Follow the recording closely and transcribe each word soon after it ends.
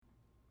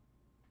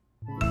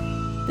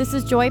This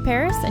is Joy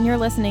Paris, and you're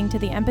listening to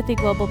the Empathy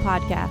Global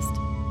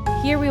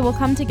podcast. Here we will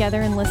come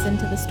together and listen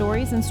to the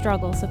stories and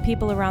struggles of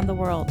people around the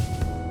world.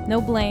 No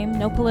blame,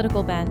 no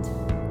political bent.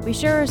 We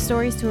share our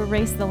stories to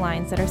erase the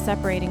lines that are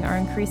separating our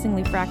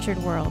increasingly fractured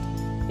world,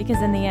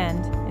 because in the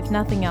end, if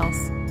nothing else,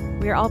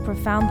 we are all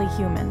profoundly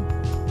human.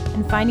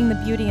 And finding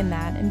the beauty in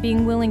that and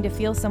being willing to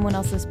feel someone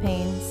else's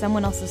pain,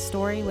 someone else's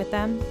story with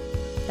them,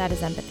 that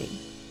is empathy.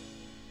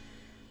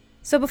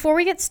 So before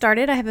we get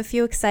started, I have a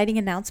few exciting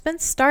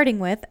announcements, starting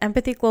with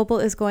Empathy Global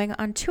is going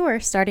on tour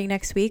starting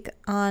next week.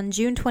 On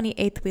June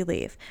 28th, we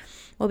leave.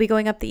 We'll be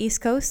going up the East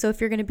Coast, so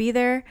if you're going to be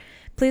there,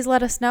 please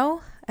let us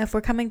know if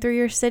we're coming through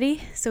your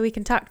city so we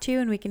can talk to you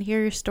and we can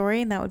hear your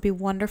story, and that would be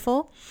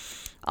wonderful.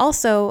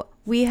 Also,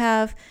 we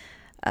have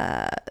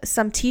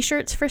some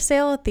t-shirts for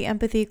sale at the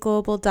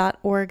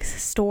empathyglobal.org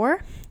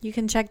store. You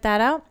can check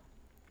that out.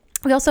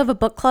 We also have a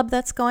book club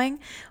that's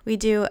going. We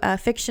do a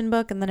fiction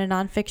book and then a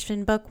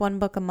nonfiction book, one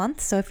book a month.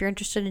 So if you're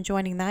interested in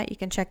joining that, you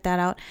can check that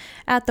out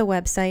at the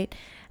website.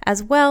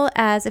 As well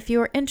as if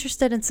you are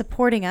interested in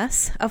supporting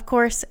us, of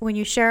course, when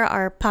you share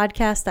our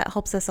podcast, that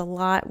helps us a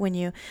lot. When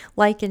you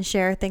like and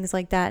share things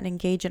like that and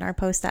engage in our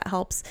posts, that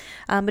helps.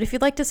 But if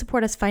you'd like to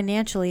support us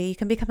financially, you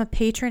can become a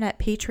patron at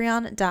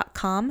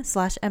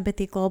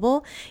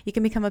patreon.com/empathyglobal. You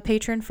can become a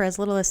patron for as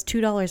little as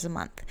 $2 a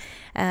month.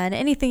 And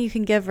anything you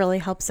can give really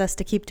helps us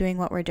to keep doing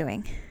what we're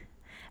doing.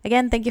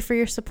 Again, thank you for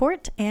your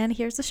support, and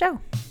here's the show.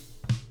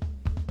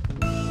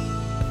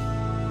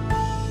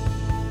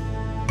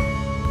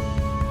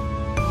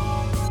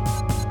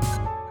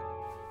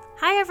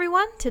 Hi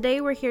everyone, today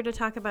we're here to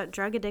talk about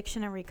drug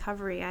addiction and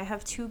recovery. I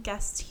have two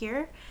guests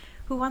here.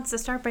 Who wants to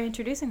start by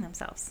introducing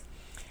themselves?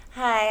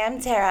 Hi,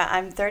 I'm Tara.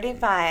 I'm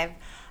 35.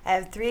 I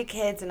have 3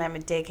 kids and I'm a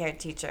daycare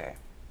teacher.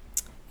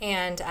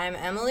 And I'm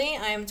Emily.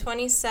 I'm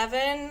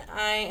 27.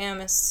 I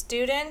am a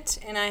student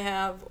and I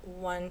have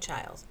 1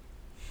 child.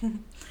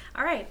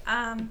 All right.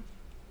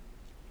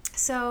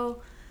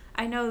 So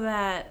I know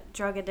that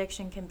drug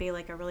addiction can be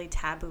like a really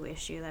taboo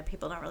issue that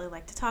people don't really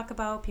like to talk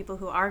about, people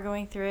who are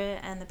going through it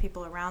and the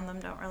people around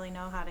them don't really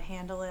know how to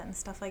handle it and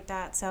stuff like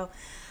that. So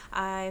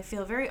I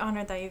feel very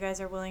honored that you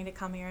guys are willing to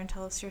come here and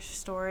tell us your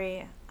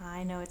story.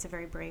 I know it's a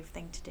very brave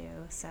thing to do,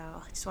 so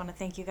I just want to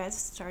thank you guys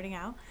for starting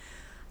out.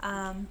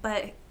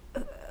 But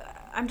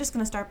I'm just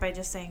going to start by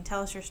just saying,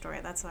 tell us your story.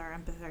 That's our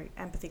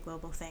Empathy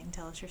Global thing.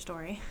 Tell us your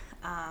story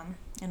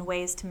and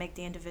ways to make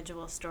the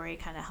individual story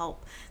kind of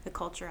help the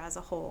culture as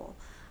a whole.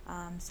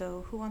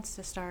 So who wants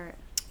to start?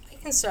 I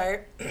can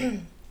start.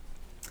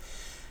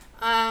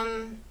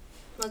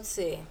 Let's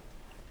see.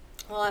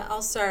 Well,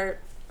 I'll start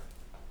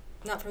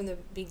not from the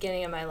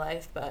beginning of my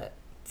life, but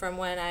from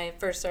when I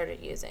first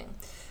started using.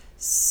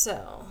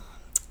 So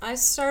I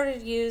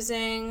started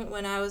using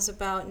when I was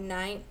about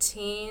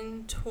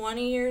 19,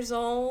 20 years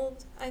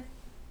old. I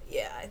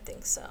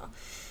think so.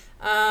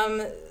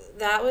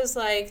 That was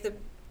like the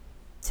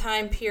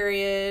time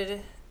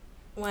period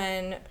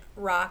when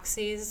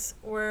Roxy's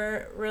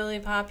were really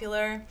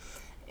popular.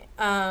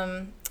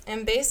 And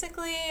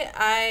basically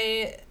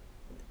I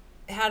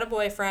had a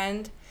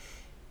boyfriend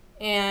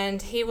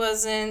and he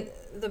wasn't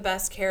the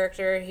best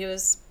character. He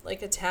was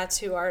like a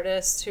tattoo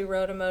artist who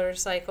rode a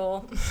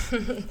motorcycle.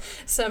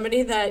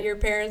 Somebody that your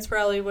parents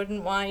probably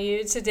wouldn't want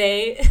you to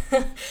date.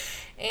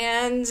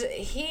 And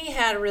he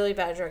had a really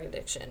bad drug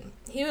addiction.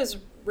 He was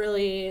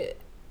really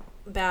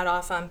bad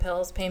off on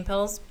pills, pain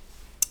pills.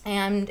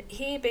 And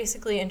he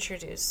basically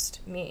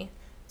introduced me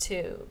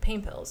to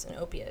pain pills and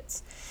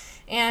opiates.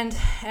 And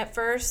at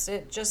first,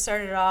 it just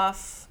started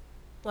off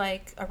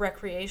like a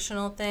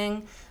recreational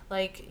thing,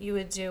 like you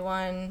would do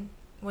one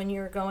when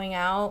you were going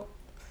out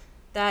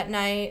that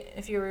night,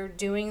 if you were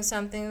doing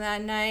something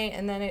that night,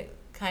 and then it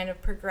kind of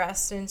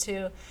progressed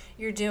into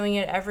you're doing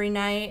it every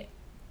night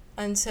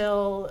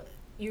until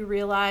you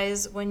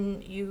realize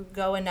when you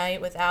go a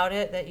night without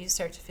it that you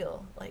start to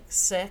feel like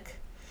sick.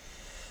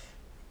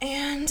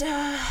 And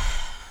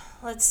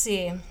let's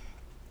see,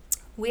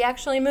 we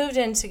actually moved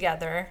in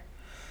together,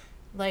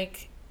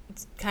 like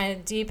kind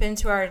of deep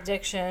into our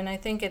addiction. I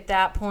think at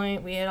that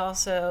point we had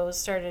also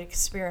started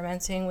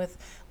experimenting with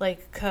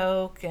like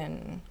coke,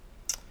 and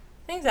I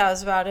think that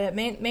was about it,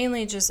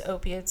 mainly just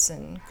opiates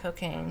and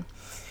cocaine.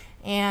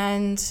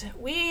 And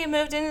we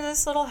moved into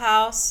this little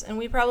house, and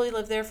we probably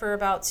lived there for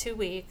about 2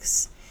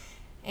 weeks.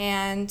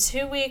 And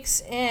 2 weeks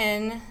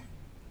in,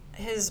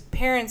 his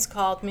parents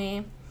called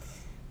me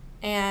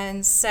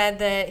and said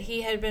that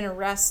he had been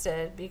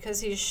arrested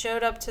because he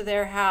showed up to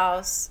their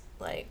house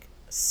like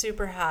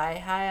super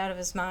high out of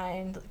his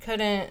mind,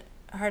 couldn't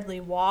hardly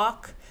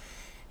walk,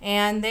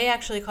 and they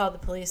actually called the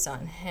police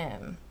on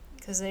him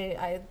because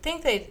I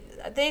think they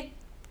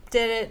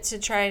did it to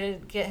try to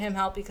get him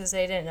help because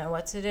they didn't know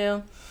what to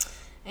do.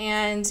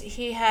 And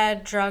he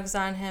had drugs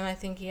on him. I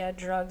think he had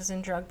drugs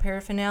and drug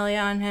paraphernalia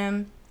on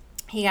him.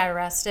 He got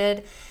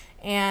arrested,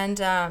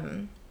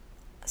 and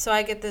so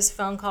I get this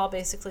phone call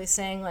basically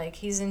saying, like,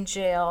 he's in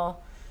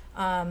jail.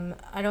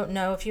 I don't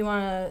know if you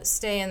want to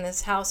stay in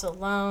this house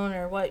alone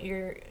or what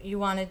you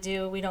want to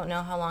do. We don't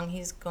know how long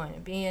he's going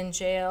to be in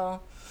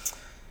jail.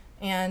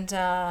 And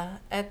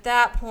at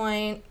that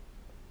point,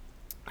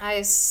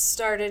 I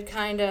started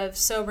kind of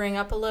sobering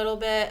up a little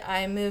bit.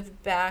 I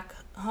moved back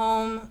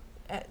home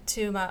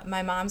to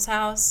my mom's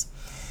house,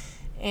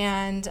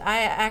 and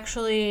I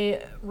actually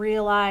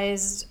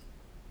realized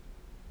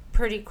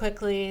pretty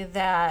quickly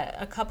that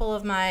a couple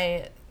of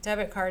my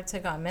debit cards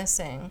had gone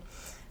missing.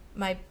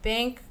 My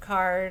bank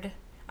card,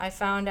 I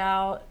found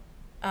out,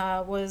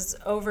 was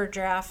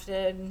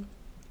overdrafted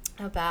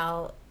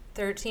about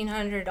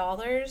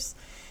 $1,300,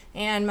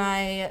 and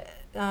my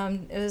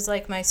it was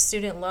like my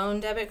student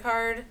loan debit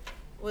card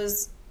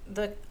was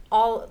the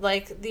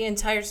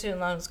entire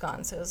student loan was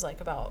gone, so it was like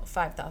about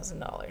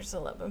 $5,000,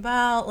 so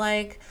about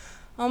like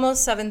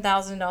almost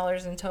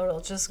 $7,000 in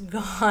total just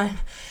gone.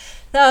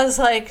 That was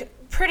like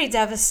pretty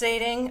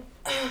devastating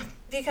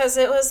because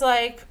it was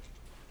like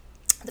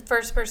the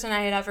first person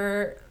I had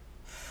ever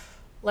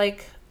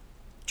like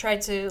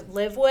tried to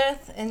live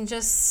with, and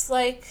just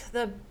like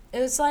it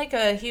was like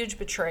a huge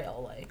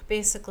betrayal. Like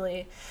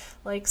basically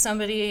like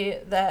somebody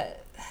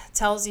that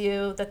tells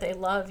you that they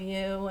love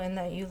you and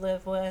that you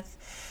live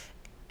with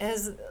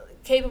is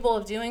capable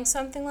of doing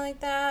something like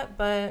that.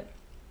 But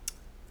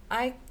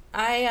I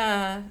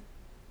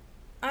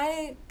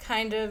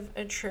kind of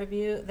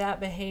attribute that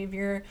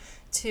behavior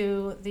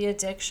to the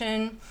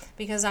addiction,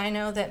 because I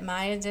know that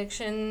my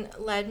addiction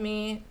led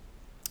me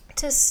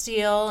to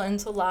steal and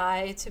to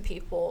lie to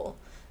people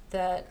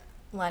that,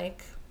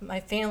 like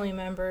my family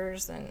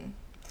members and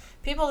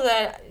people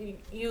that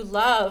you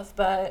love,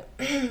 but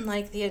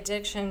like the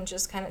addiction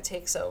just kind of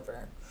takes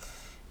over.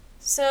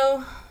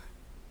 So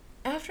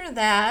after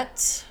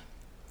that,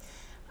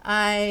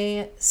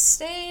 I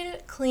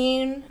stayed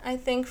clean, I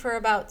think, for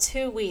about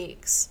 2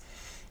 weeks,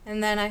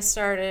 and then I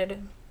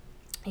started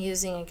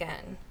using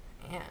again,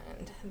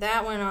 and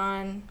that went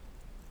on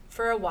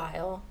for a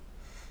while.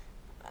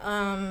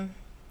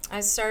 I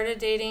started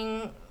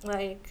dating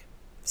like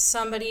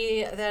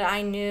somebody that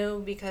I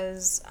knew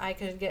because I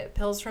could get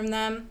pills from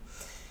them,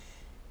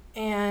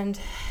 and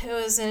it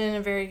was in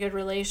a very good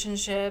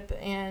relationship,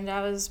 and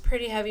I was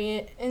pretty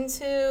heavy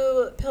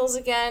into pills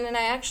again, and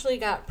I actually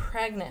got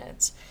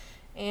pregnant.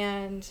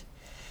 And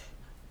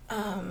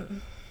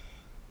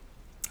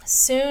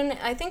soon,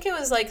 I think it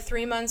was like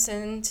 3 months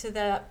into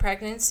the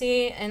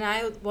pregnancy, and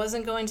I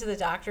wasn't going to the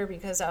doctor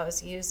because I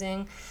was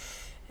using,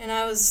 and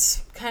I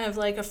was kind of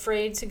like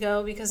afraid to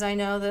go because I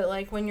know that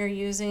like when you're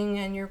using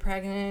and you're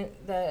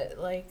pregnant that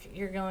like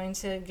you're going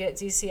to get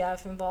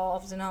DCF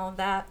involved and all of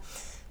that.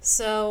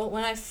 So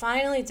when I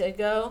finally did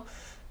go,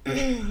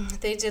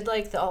 they did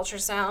like the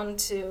ultrasound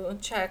to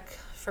check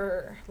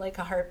for like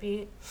a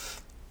heartbeat.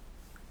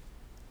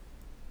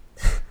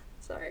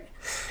 Sorry.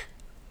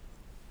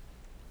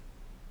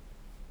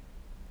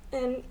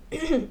 And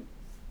the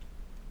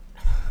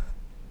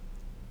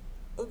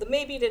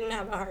baby didn't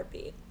have a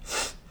heartbeat.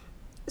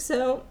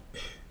 So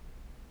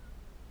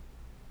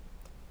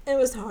it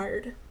was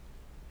hard.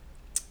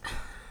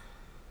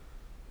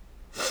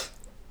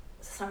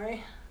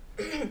 Sorry.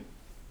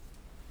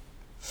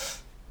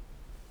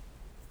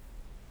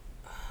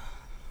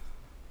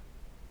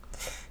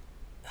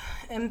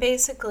 And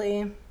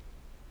basically,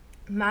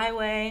 my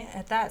way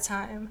at that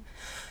time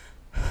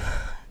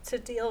to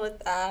deal with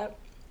that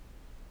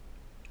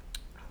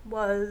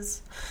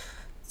was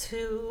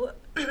to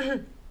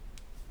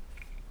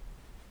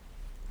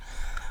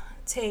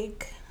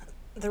take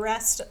the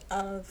rest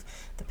of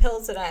the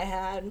pills that I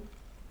had,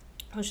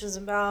 which is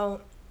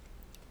about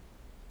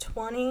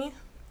 20,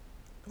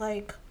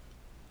 like,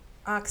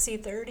 Oxy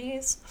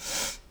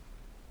 30s.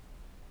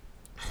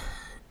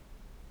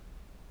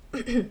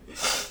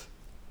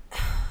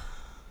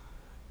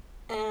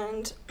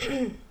 And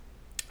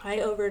I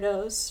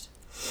overdosed.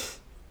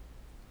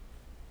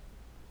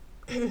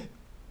 And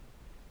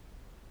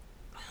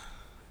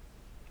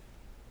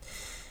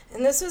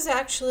this was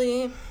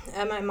actually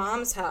at my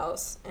mom's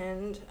house,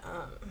 and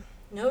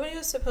nobody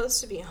was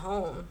supposed to be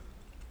home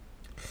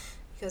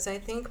because I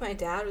think my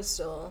dad was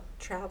still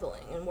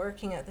traveling and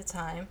working at the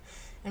time.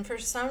 And for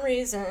some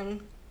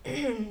reason,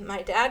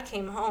 my dad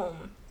came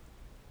home,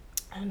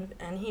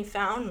 and he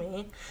found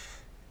me,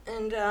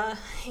 and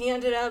he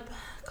ended up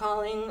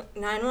calling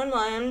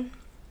 911.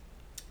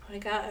 I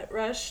got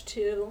rushed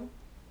to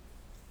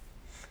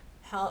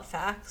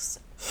Halifax,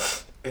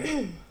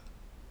 and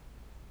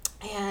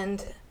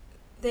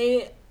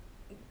they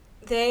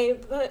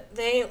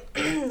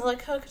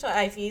like hooked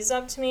IVs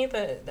up to me,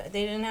 but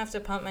they didn't have to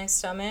pump my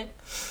stomach.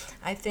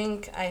 I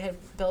think I had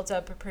built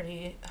up a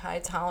pretty high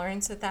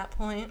tolerance at that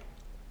point.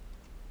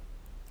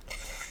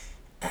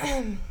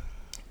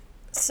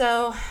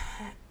 So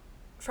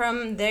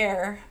from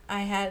there,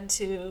 I had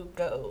to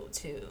go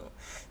to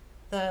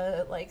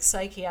the like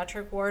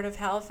psychiatric ward of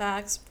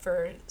Halifax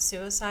for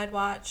suicide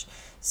watch.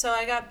 So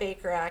I got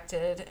Baker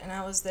acted, and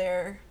I was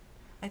there.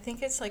 I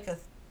think it's like a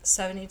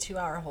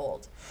 72-hour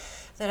hold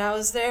that I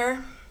was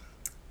there.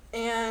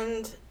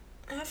 And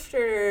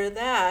after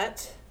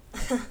that,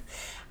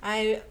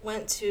 I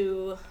went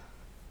to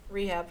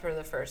rehab for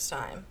the first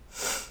time.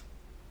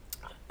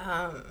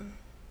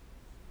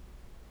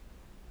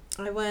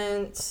 I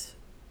went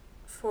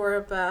for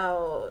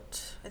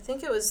about, I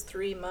think it was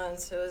 3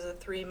 months. It was a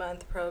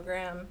 3-month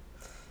program.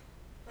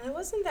 And it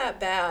wasn't that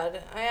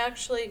bad. I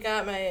actually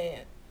got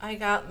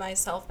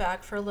myself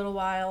back for a little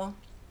while.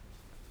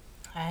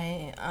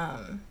 I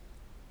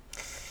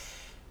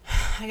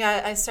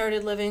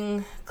started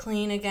living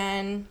clean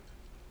again,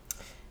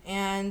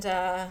 and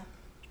it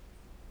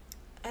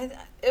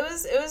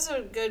was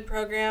a good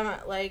program.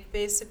 Like,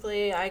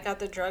 basically, I got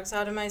the drugs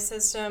out of my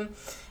system,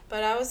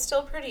 but I was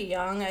still pretty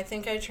young. I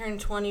think I turned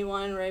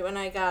 21 right when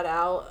I got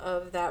out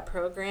of that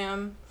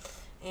program,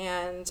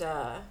 and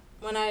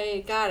when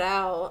I got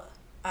out,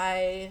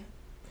 I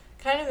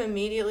kind of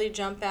immediately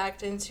jumped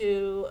back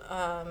into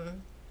a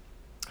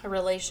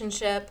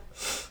relationship,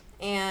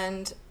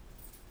 and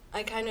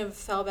I kind of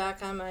fell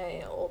back on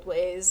my old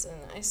ways, and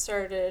I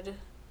started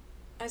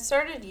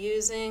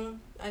using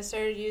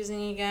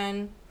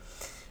again.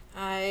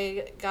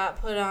 I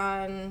got put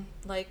on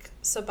like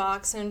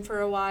Suboxone for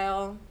a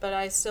while, but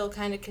I still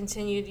kind of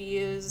continued to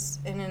use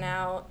in and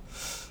out.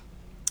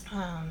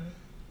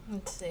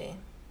 Let's see.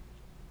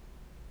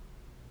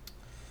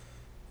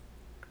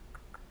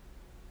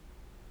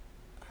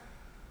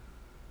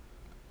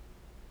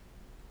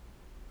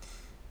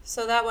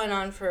 So that went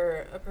on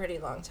for a pretty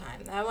long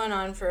time. That went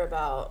on for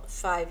about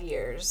 5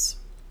 years.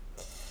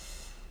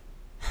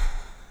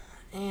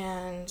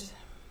 And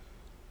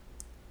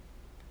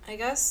I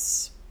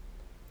guess,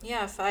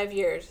 5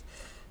 years.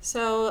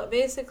 So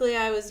basically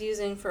I was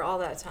using for all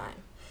that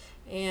time.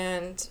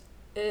 And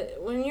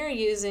when you're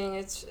using,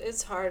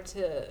 it's hard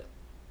to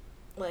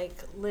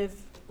like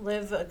live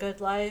a good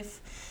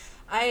life.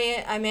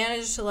 I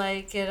managed to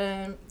like get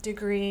a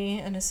degree,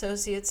 an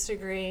associate's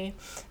degree,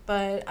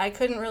 but I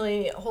couldn't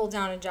really hold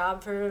down a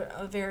job for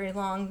a very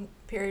long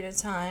period of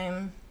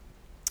time.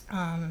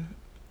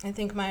 I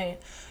think my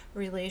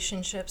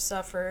relationship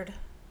suffered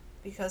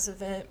because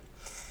of it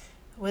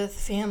with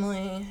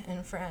family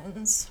and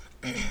friends.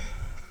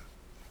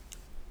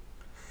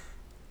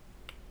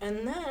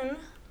 And then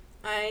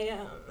I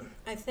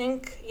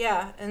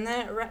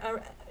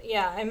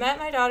met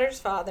my daughter's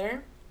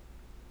father.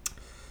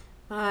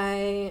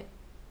 I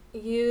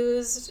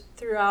used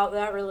throughout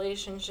that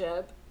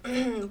relationship.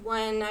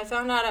 When I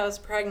found out I was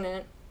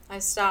pregnant, I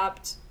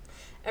stopped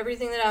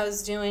everything that I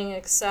was doing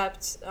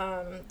except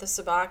the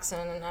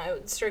Suboxone, and I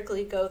would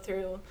strictly go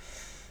through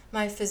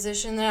my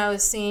physician that I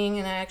was seeing,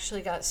 and I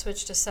actually got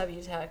switched to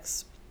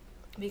Subutex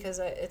because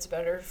it's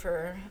better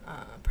for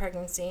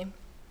pregnancy.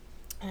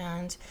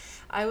 And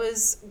I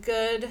was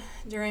good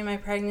during my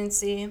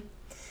pregnancy.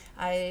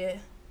 I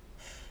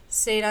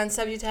stayed on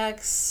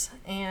Subutex,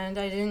 and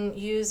I didn't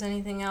use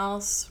anything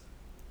else.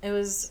 It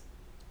was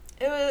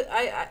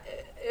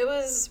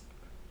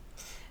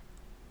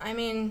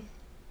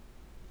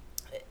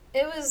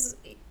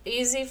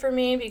easy for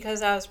me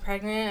because I was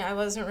pregnant. I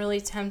wasn't really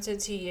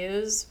tempted to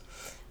use,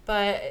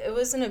 but it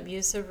was an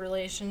abusive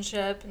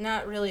relationship,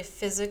 not really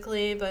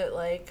physically, but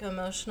like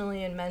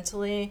emotionally and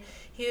mentally.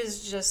 He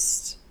was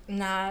just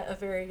not a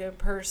very good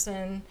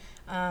person.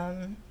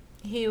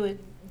 He would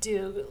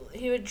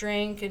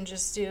drink and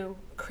just do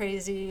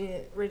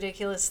crazy,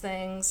 ridiculous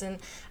things, and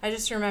I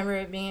just remember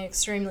it being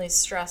extremely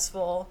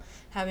stressful,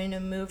 having to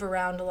move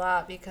around a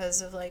lot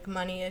because of like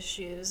money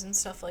issues and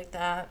stuff like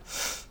that.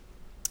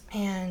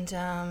 And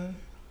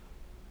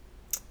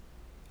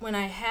when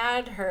I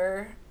had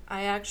her,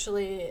 I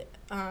actually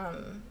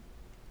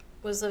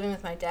was living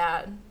with my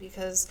dad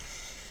because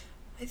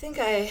I think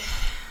I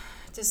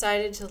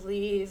decided to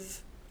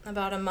leave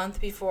about a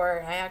month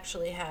before I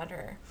actually had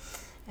her.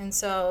 And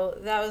so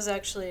that was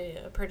actually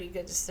a pretty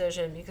good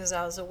decision because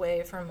I was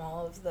away from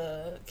all of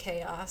the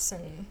chaos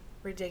and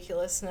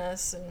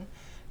ridiculousness and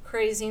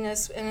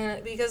craziness,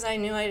 and because I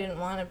knew I didn't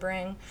want to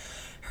bring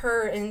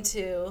her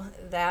into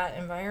that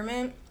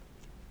environment.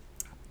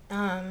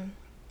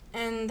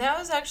 And that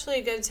was actually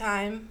a good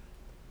time.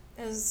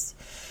 It was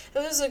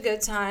a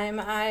good time.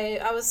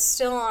 I was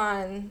still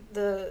on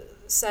the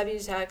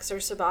Subutex or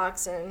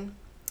Suboxone,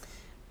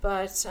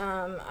 but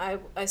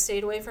I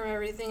stayed away from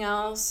everything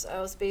else.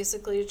 I was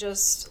basically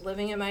just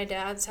living at my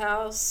dad's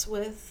house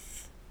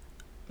with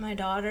my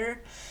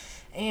daughter,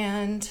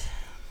 and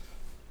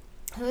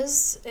it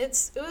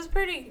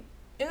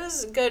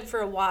was good for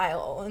a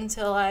while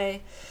until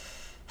I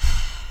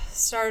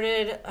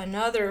started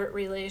another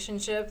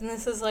relationship. And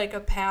this is like a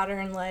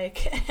pattern,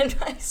 like in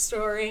my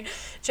story,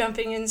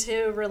 jumping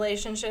into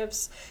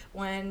relationships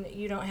when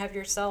you don't have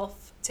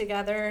yourself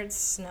together.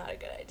 It's not a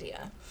good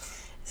idea.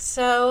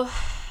 So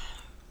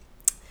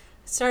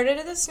started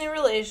this new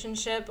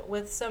relationship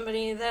with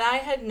somebody that I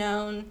had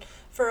known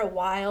for a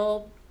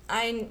while.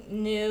 I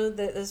knew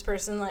that this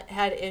person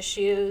had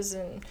issues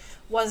and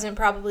wasn't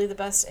probably the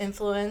best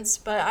influence,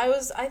 but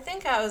I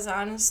think I was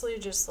honestly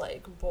just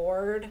like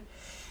bored,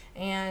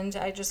 and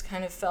I just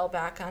kind of fell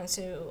back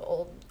onto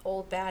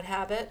old bad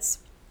habits.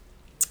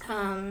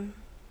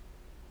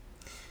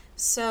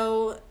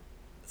 So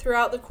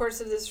throughout the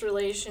course of this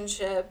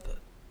relationship,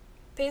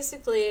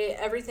 basically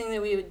everything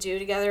that we would do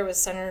together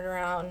was centered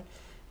around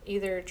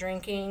either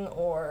drinking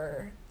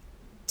or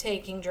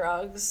taking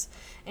drugs.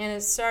 And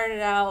it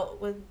started out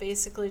with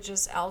basically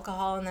just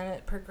alcohol, and then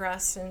it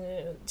progressed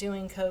into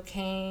doing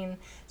cocaine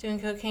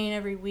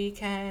every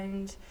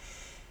weekend,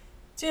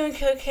 doing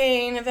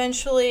cocaine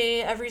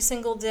eventually every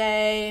single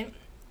day.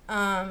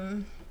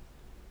 And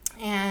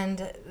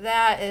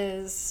that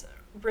is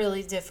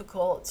really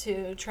difficult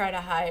to try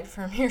to hide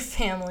from your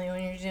family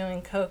when you're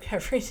doing coke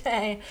every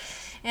day.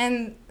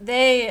 And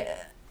they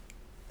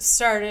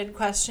started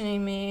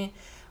questioning me.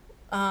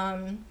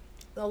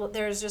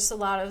 There's just a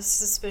lot of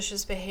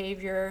suspicious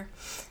behavior,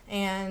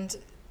 and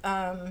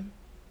they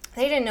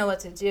didn't know what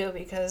to do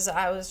because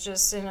I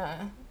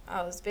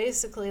was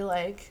basically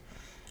like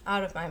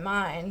out of my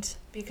mind,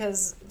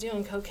 because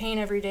doing cocaine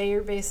every day,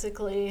 you're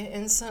basically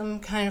in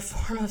some kind of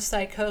form of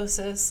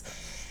psychosis.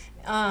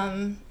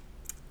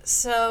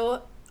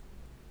 So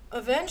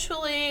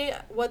eventually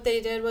what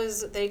they did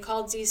was they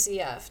called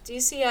DCF.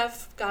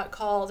 DCF got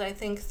called, I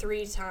think,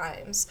 3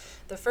 times.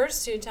 The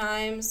first 2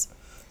 times,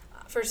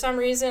 for some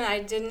reason, I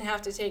didn't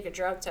have to take a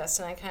drug test,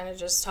 and I kind of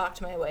just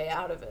talked my way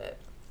out of it.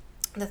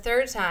 The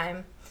 3rd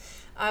time,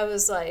 I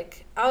was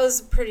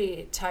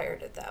pretty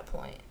tired at that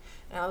point.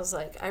 And I was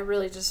like, I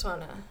really just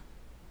want to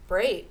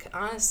break,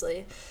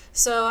 honestly.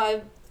 So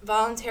I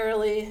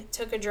voluntarily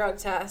took a drug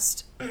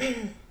test,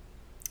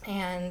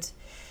 and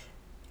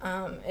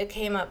it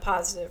came up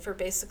positive for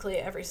basically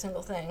every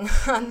single thing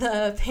on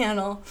the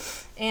panel.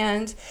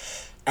 And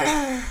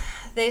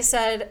they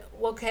said,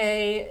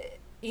 okay,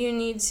 you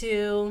need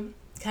to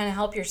kind of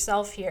help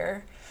yourself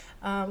here.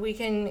 We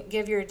can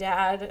give your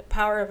dad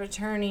power of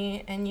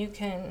attorney, and you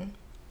can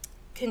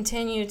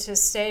continue to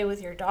stay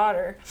with your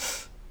daughter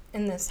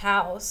in this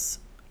house.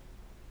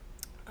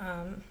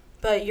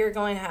 But you're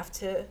going to have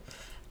to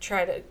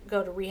try to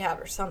go to rehab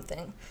or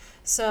something.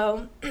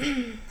 So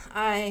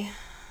I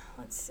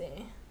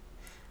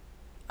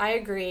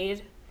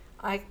agreed.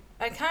 I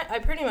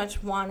pretty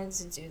much wanted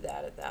to do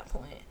that at that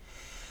point.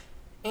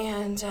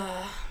 And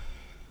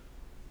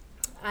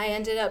I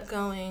ended up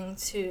going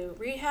to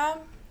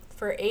rehab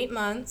for 8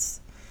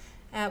 months.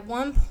 At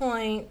one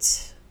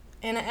point,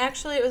 and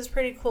actually it was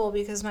pretty cool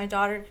because my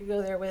daughter could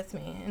go there with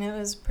me, and it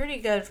was pretty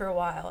good for a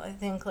while, I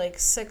think like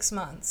 6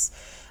 months.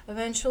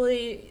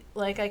 Eventually,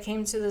 I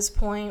came to this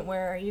point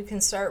where you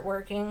can start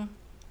working,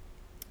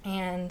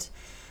 and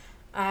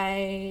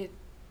I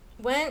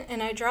went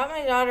and I dropped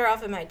my daughter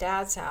off at my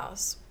dad's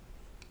house,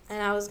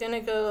 and I was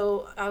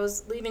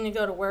leaving to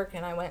go to work,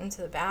 and I went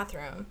into the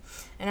bathroom,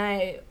 and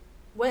I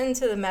went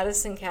into the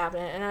medicine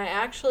cabinet, and I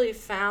actually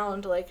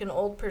found an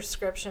old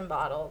prescription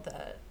bottle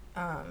that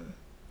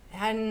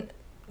hadn't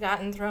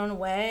gotten thrown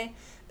away.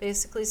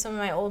 Basically some of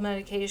my old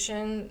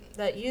medication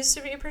that used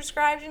to be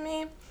prescribed to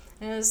me,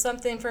 and it was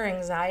something for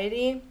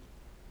anxiety.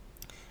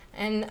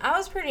 And I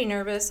was pretty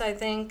nervous, I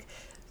think,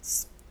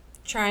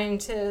 trying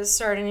to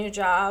start a new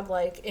job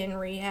in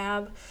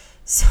rehab.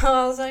 So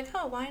I was like,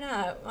 oh, why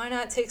not? Why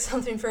not take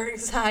something for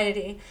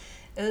anxiety?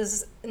 It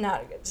was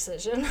not a good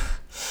decision.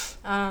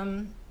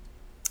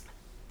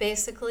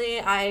 Basically,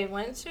 I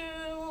went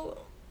to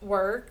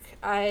work.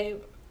 I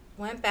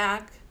went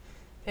back,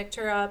 picked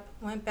her up,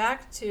 went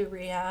back to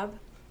rehab.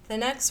 The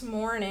next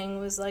morning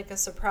was a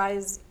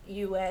surprise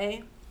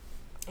UA.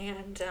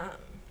 And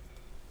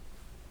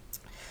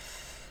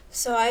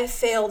so I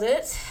failed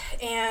it.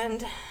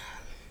 And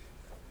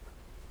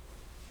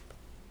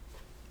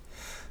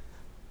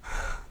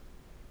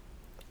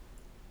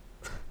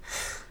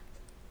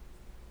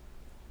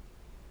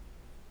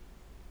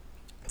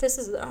this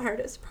is the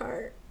hardest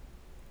part.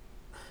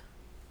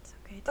 It's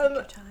okay, take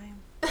your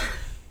time.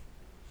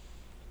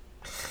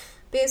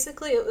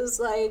 Basically, it was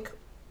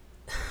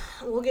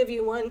we'll give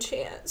you one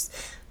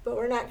chance, but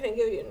we're not going to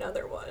give you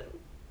another one.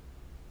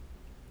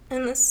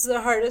 And this is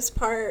the hardest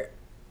part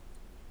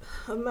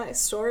of my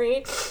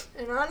story.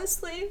 And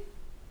honestly,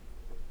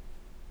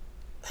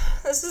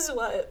 this is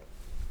what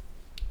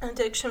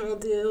addiction will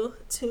do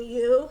to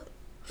you,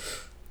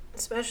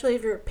 especially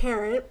if you're a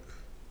parent.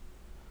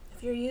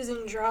 If you're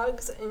using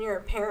drugs and you're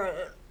a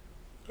parent,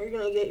 you're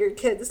going to get your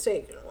kids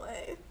taken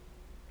away.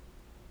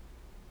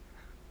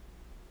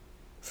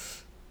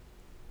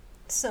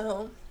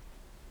 So,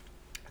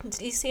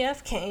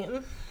 DCF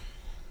came,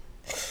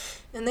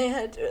 and they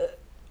had to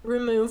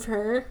remove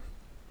her.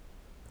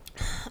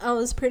 I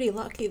was pretty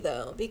lucky,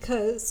 though,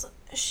 because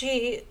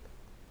she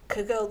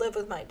could go live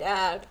with my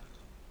dad,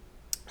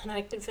 and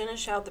I could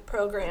finish out the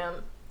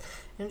program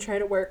and try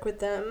to work with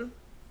them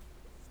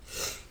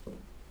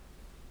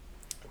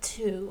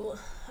to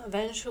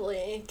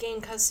eventually gain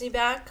custody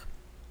back.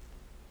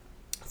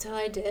 So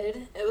I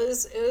did. It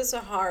was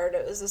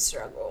a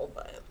struggle,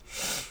 but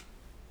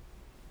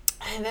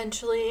I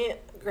eventually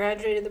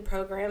graduated the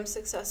program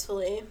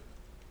successfully.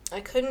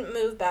 I couldn't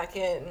move back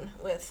in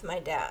with my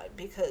dad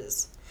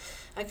because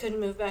I couldn't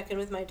move back in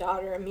with my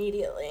daughter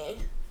immediately.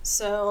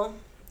 So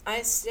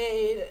I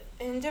stayed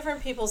in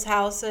different people's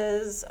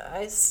houses.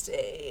 I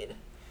stayed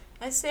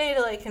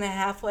in a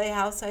halfway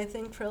house, I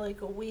think, for a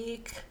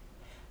week.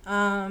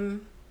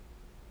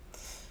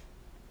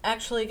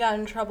 Actually got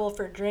in trouble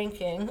for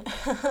drinking.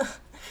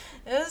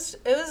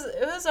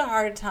 it was a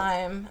hard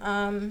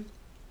time.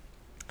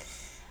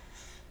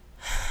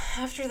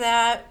 After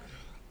that,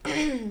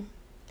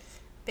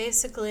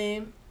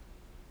 basically,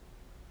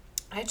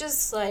 I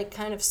just like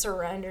kind of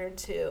surrendered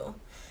to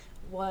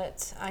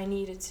what I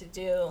needed to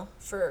do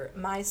for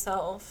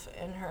myself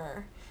and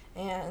her,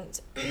 and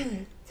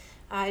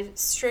I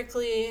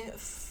strictly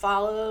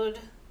followed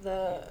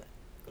the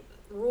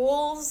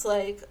rules.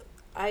 Like,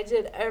 I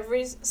did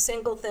every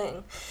single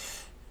thing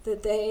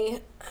that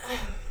they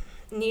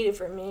needed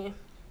from me.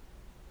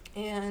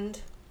 And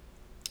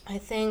I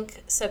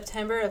think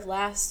September of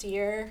last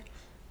year,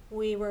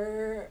 we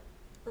were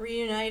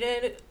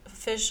reunited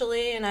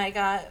officially, and I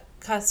got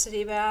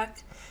custody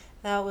back.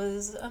 That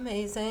was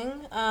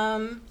amazing.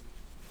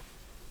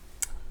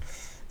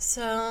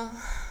 So,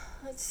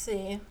 let's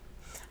see.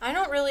 I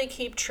don't really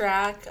keep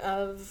track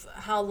of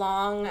how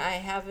long I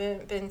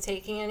haven't been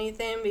taking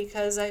anything,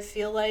 because I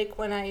feel like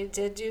when I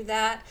did do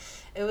that,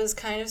 it was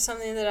kind of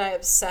something that I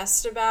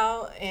obsessed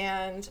about,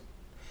 and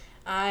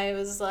I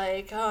was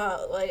like,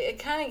 oh, like, it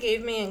kind of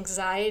gave me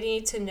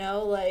anxiety to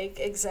know, like,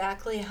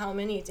 exactly how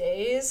many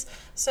days.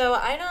 So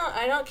I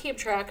don't keep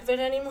track of it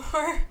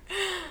anymore.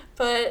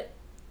 But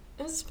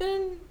it's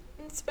been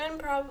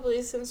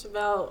probably since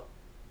about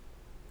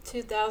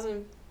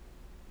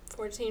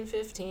 2014,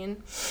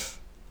 15.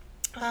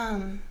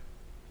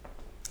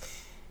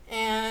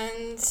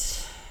 And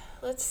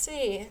let's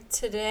see.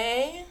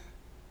 Today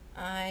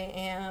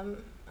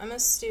I'm a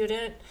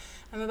student.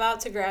 I'm about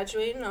to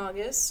graduate in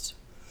August.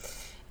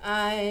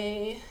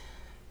 I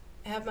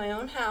have my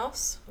own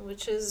house,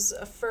 which is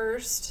a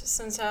first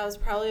since I was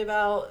probably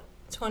about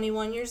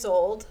 21 years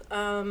old.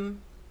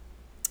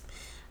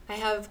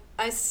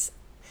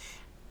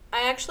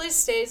 I actually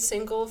stayed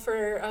single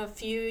for a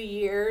few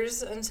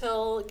years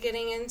until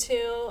getting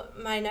into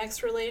my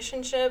next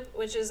relationship,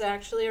 which is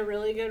actually a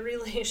really good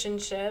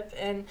relationship,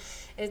 and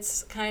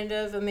it's kind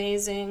of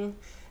amazing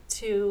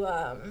to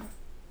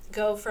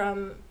go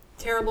from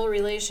terrible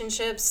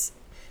relationships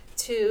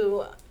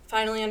to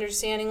finally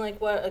understanding like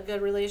what a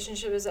good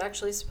relationship is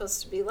actually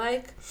supposed to be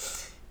like.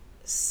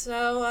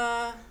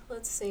 So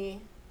let's see.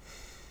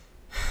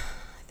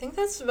 I think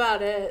that's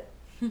about it.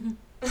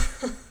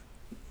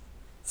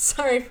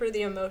 Sorry for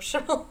the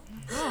emotional.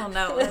 Oh,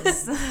 no.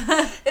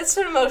 It's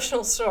an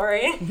emotional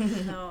story.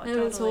 No, I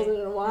haven't told it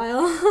in a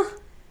while.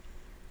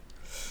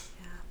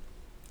 Yeah.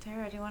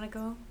 Tara, do you want to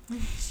go?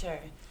 Sure.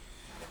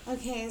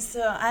 Okay,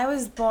 so I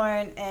was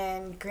born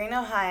in Greene,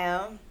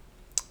 Ohio.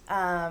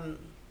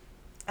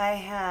 I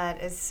had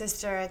a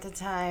sister at the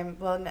time.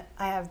 Well,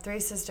 I have three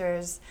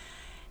sisters,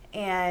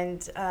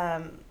 and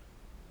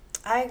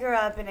I grew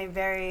up in a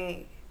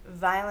very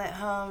violent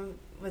home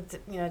with,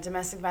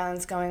 domestic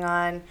violence going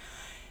on.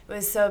 It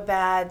was so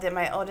bad that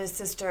my oldest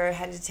sister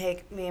had to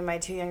take me and my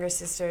two younger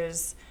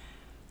sisters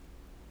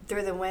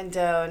through the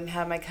window and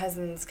have my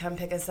cousins come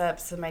pick us up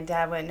so my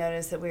dad wouldn't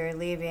notice that we were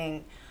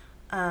leaving.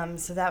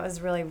 So that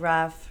was really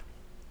rough.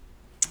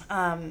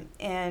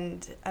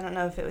 And I don't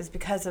know if it was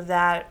because of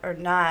that or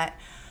not,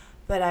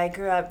 but I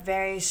grew up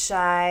very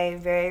shy,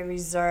 very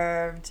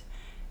reserved,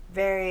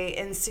 very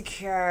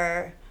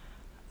insecure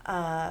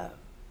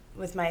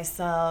with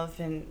myself,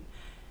 and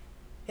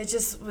it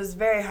just was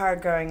very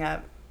hard growing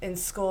up in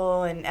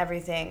school and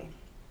everything.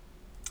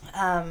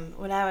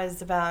 When I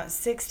was about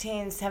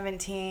 16,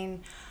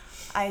 17,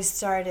 I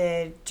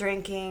started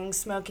drinking,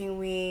 smoking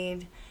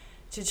weed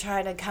to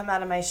try to come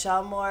out of my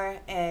shell more,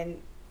 and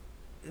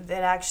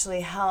that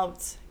actually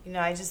helped.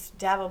 I just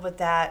dabbled with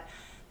that,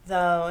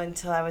 though,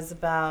 until I was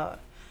about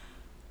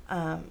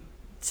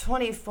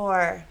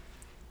 24.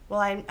 Well,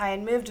 I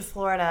had moved to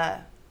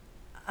Florida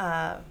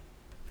a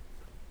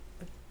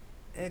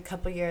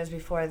couple years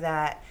before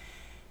that,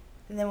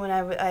 and then when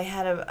I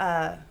had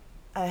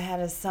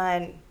a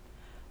son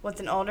with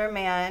an older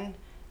man,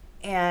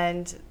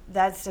 and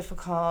that's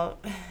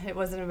difficult. It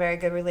wasn't a very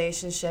good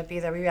relationship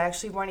either. We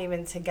actually weren't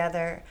even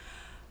together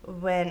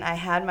when I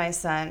had my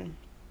son,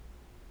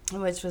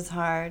 which was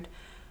hard.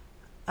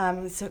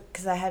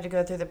 Because I had to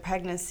go through the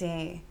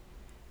pregnancy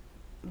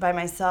by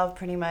myself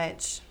pretty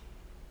much.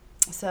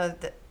 So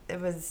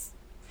it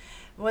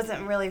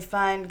wasn't really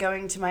fun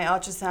going to my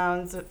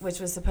ultrasounds,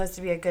 which was supposed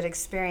to be a good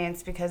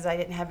experience because I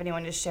didn't have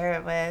anyone to share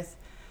it with.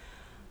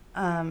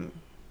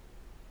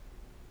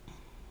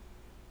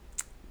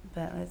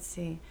 But let's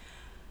see.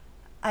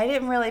 I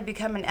didn't really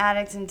become an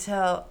addict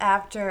until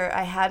after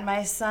I had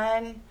my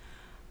son,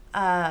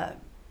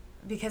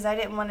 because I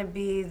didn't want to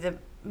be the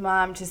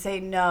mom to say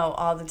no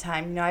all the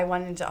time. I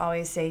wanted to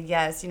always say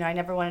yes. I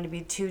never wanted to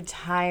be too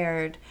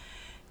tired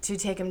to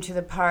take him to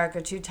the park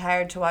or too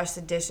tired to wash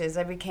the dishes.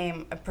 I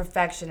became a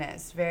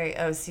perfectionist, very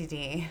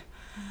OCD.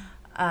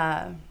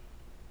 Then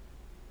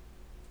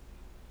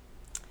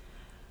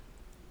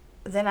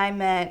I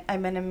met a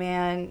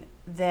man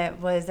that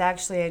was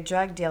actually a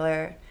drug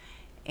dealer,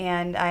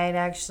 and I had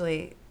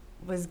actually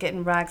was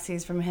getting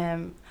Roxy's from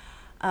him,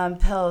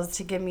 pills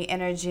to give me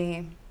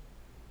energy,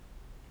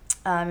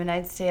 and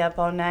I'd stay up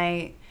all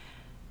night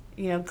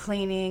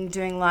cleaning,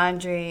 doing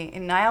laundry.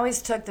 And I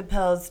always took the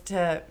pills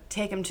to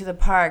take him to the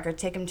park or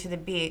take him to the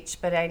beach,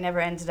 but I never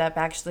ended up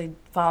actually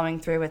following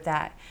through with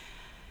that.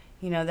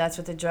 That's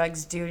what the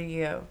drugs do to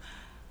you.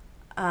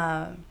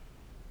 The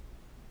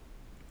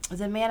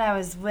man I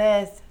was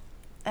with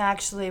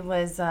actually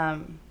was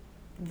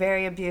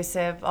very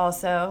abusive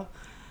also.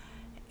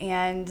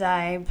 And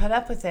I put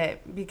up with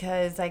it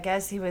because I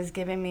guess he was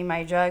giving me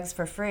my drugs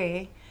for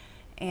free.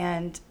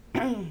 And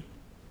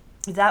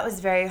that was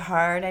very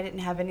hard. I didn't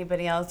have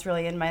anybody else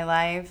really in my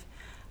life.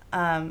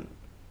 I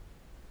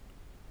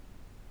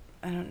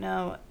don't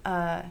know.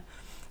 I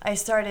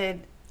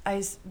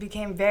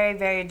became very,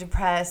 very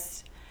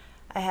depressed.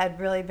 I had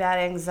really bad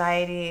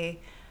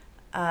anxiety,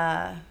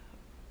 along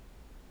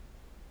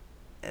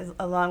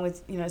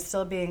with,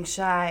 still being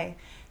shy.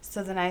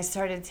 So then I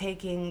started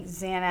taking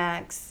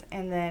Xanax,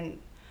 and then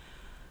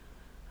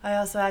I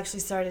also actually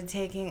started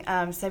taking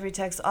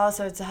Subutex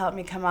also to help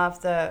me come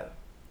off the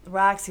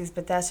Roxy's,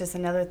 but that's just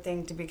another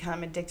thing to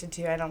become addicted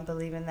to. I don't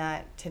believe in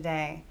that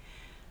today.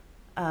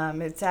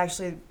 It's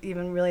actually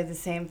even really the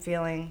same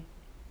feeling.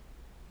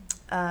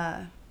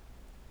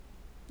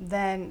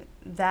 Then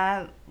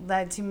that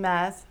led to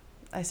meth.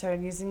 I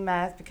started using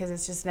meth because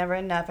it's just never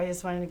enough. I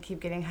just wanted to keep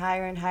getting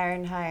higher and higher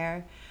and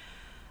higher.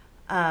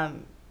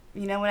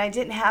 When I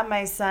didn't have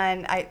my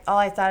son, all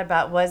I thought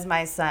about was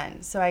my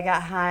son. So I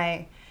got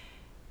high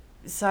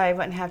so I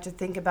wouldn't have to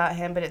think about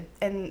him. But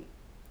in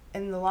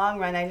the long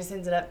run, I just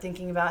ended up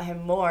thinking about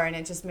him more, and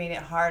it just made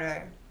it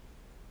harder.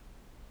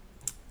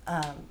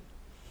 I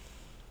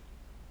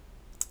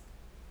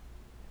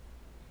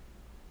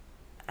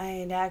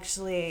had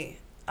actually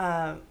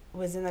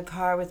was in the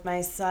car with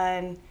my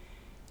son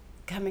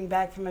coming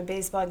back from a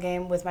baseball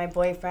game with my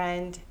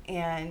boyfriend,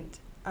 and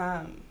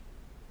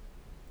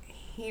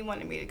he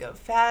wanted me to go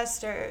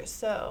faster,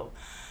 so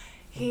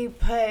he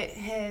put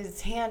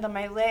his hand on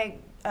my leg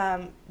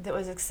that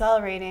was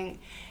accelerating,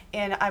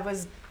 and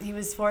he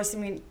was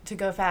forcing me to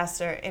go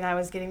faster, and I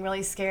was getting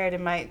really scared,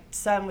 and my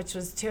son, which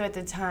was 2 at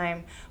the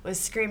time, was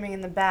screaming in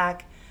the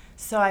back.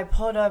 So I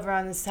pulled over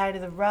on the side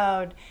of the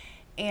road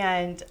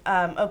and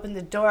opened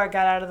the door,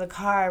 got out of the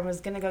car, and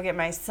was going to go get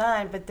my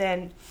son, but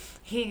then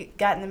he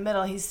got in the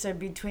middle. He stood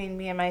between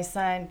me and my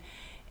son,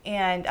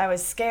 and I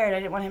was scared. I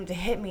didn't want him to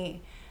hit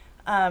me.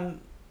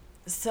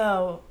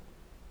 So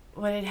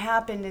what had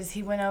happened is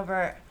he went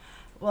over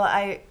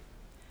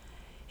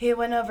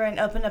and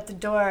opened up the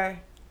door,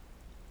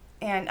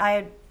 and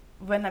I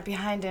went up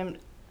behind him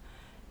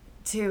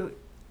to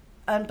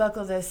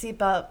unbuckle the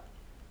seatbelt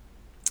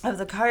of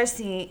the car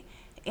seat,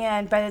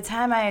 and by the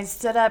time I had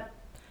stood up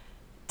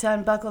to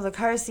unbuckle the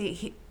car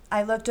seat,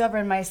 I looked over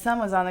and my son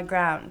was on the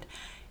ground.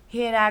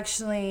 He had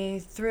actually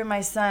threw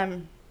my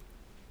son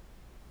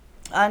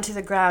onto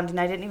the ground, and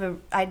I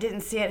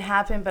didn't see it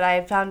happen, but I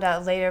had found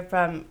out later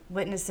from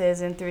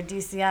witnesses and through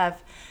DCF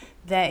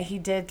that he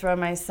did throw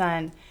my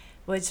son,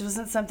 which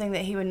wasn't something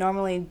that he would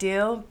normally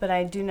do, but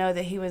I do know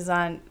that he was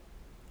on,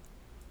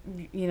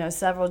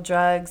 several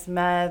drugs,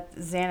 meth,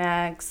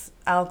 Xanax,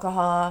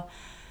 alcohol.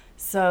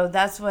 So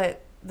that's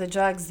what the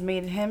drugs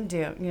made him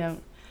do,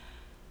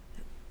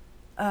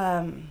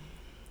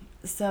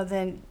 So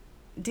then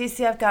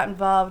DCF got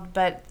involved,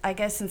 but I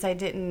guess since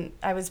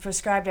I was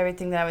prescribed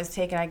everything that I was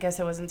taking. I guess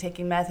I wasn't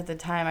taking meth at the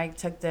time. I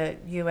took the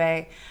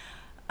UA.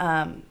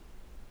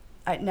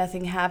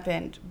 Nothing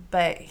happened,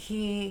 but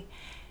he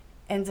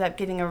ended up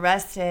getting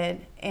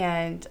arrested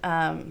and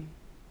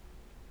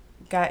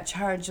got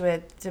charged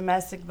with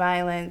domestic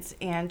violence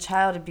and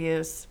child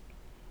abuse,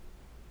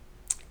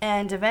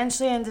 and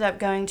eventually ended up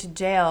going to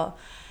jail.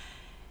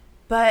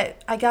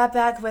 But I got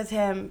back with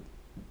him,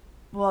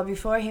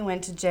 before he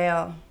went to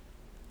jail,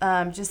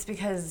 just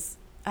because,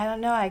 I don't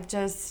know,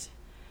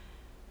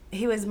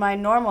 he was my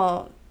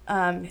normal.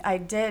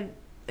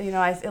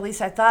 At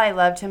least I thought I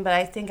loved him, but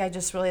I think I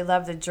just really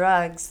loved the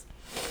drugs.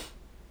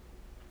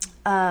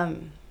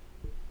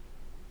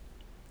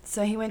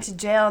 So he went to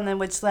jail, and then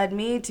which led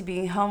me to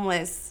be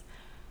homeless.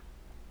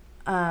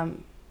 No,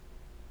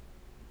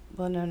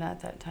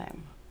 not that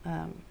time.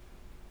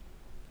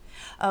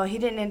 He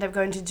didn't end up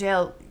going to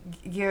jail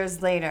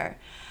years later.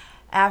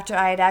 After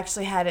I had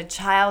actually had a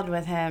child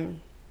with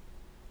him,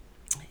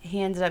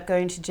 he ended up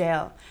going to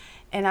jail,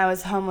 and I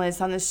was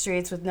homeless on the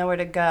streets with nowhere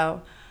to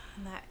go.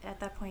 And at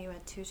that point, you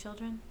had 2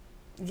 children?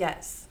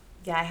 Yes.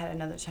 Yeah, I had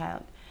another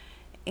child.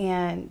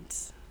 And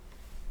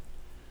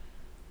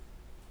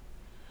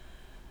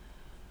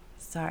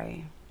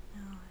sorry.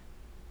 No.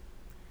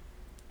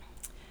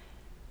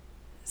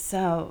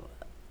 So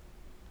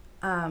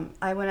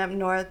I went up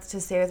north to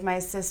stay with my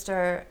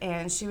sister,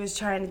 and she was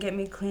trying to get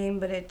me clean,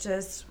 but it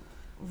just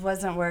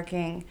wasn't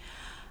working.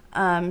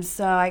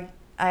 So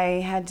I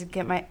had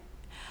to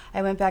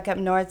I went back up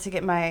north to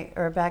get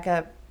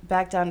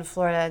back down to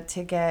Florida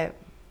to get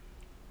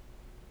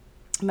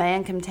my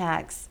income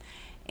tax,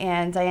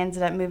 and I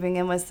ended up moving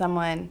in with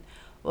someone.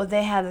 Well,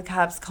 they had the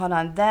cops called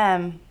on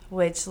them,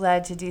 which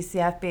led to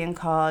DCF being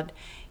called,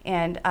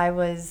 and I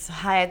was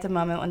high at the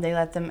moment when they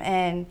let them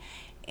in,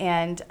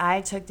 and I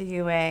took the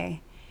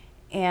UA,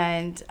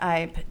 and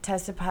I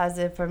tested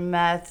positive for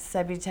meth,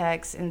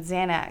 Subutex, and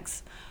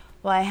Xanax.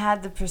 Well, I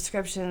had the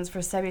prescriptions for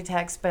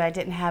Subutex, but I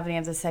didn't have any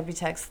of the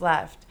Subutex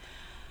left.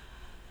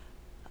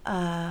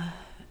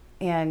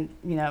 And,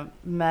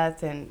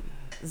 meth and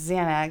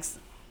Xanax.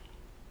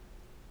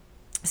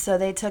 So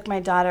they took my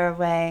daughter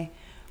away,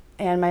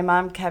 and my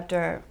mom kept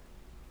her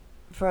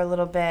for a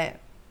little bit.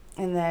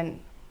 And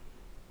then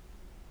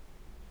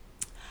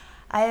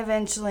I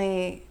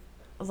eventually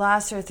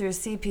lost her through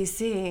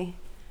CPC,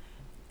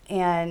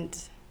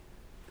 and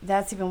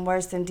that's even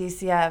worse than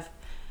DCF.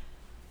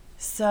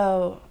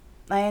 So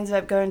I ended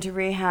up going to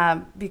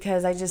rehab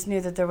because I just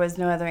knew that there was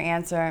no other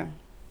answer.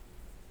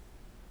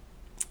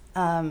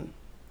 I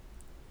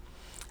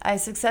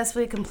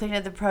successfully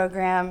completed the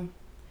program.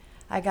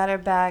 I got her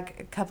back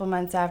a couple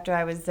months after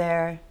I was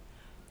there.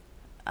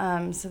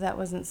 So that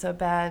wasn't so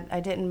bad. I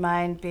didn't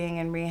mind being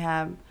in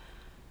rehab.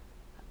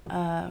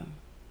 But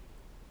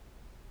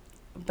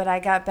I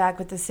got back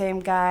with the same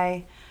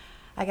guy.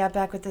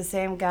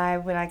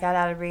 when I got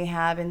out of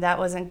rehab, and that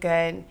wasn't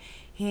good.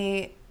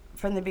 He,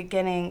 from the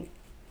beginning,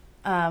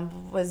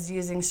 was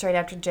using straight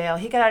after jail.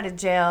 He got out of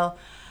jail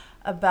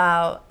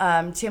about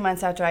 2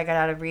 months after I got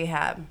out of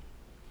rehab.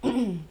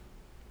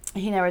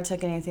 He never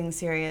took anything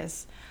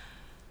serious.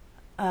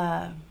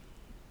 So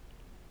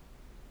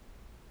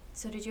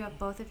did you have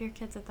both of your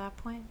kids at that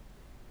point?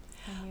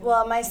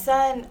 Well, my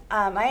son,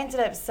 I ended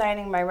up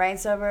signing my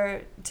rights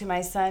over to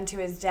my son to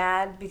his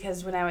dad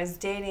because when I was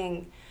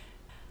dating,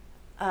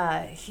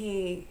 I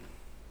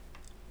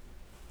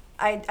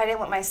didn't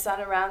want my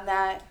son around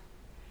that.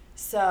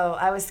 So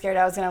I was scared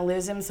I was going to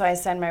lose him, so I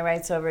signed my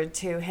rights over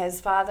to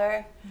his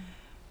father. Mm-hmm.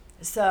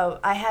 So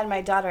I had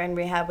my daughter in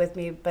rehab with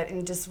me, but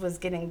just was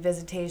getting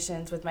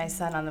visitations with my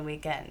son on the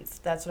weekends.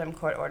 That's what I'm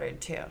court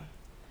ordered to.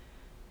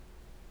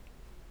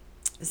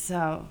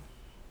 So,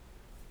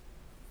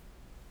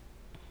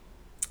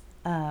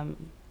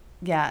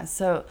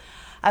 so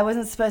I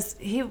wasn't supposed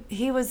to,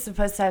 he was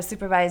supposed to have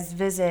supervised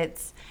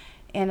visits,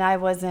 and I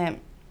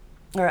wasn't,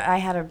 or I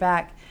had her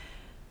back.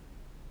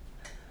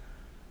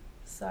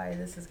 Sorry,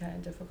 this is kind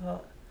of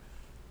difficult.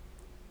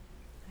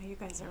 You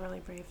guys are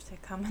really brave to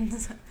come and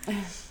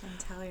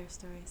tell your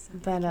story. So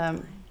but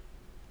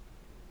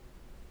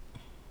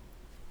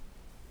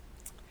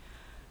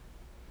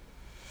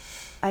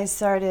I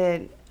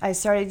started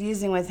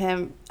using with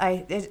him.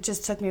 It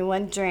just took me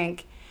one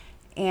drink,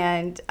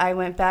 and I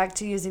went back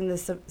to using the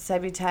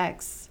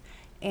Subutex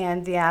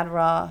and the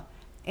Adderall,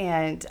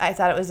 and I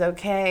thought it was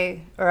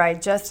okay, or I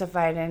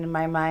justified it in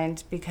my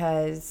mind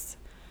because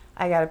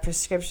I got a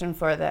prescription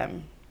for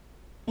them.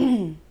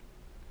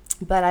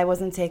 But I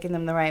wasn't taking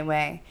them the right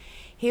way.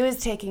 He was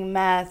taking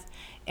meth,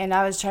 and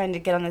I was trying to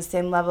get on the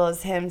same level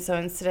as him, so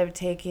instead of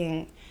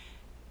taking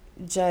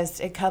just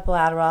a couple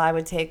Adderall, I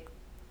would take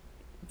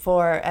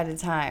 4 at a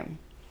time.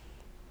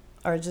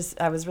 Or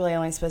I was really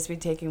only supposed to be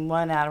taking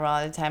 1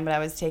 Adderall at a time, but I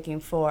was taking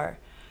 4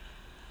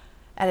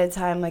 at a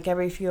time, like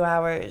every few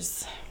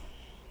hours.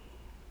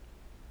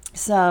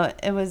 So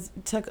it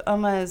took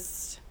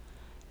almost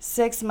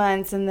 6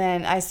 months, and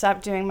then I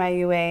stopped doing my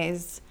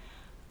UAs.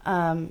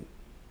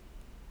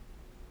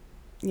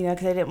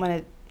 Because I didn't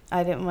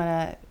want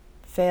to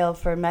fail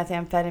for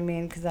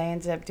methamphetamine because I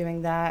ended up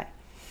doing that.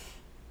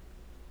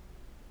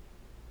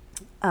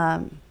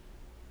 And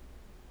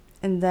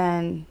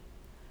then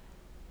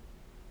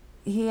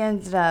we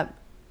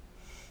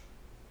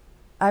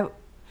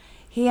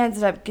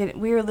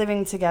were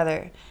living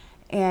together,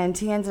 and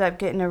he ended up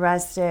getting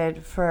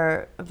arrested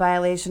for a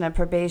violation of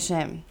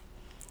probation.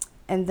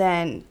 And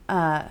then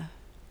at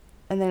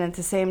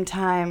the same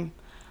time,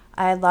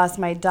 I had lost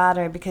my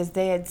daughter because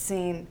they had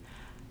seen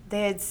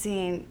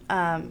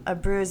a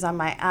bruise on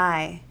my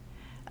eye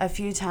a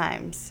few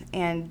times,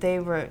 and they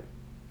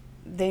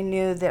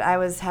knew that I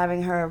was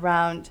having her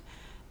around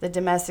the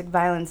domestic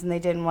violence, and they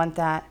didn't want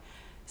that.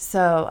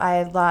 So I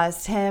had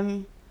lost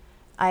him,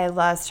 I had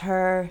lost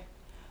her,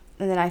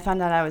 and then I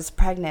found out I was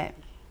pregnant,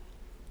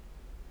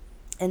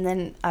 and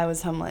then I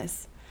was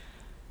homeless.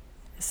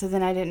 So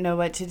then I didn't know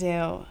what to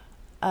do.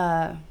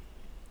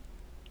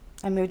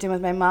 I moved in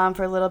with my mom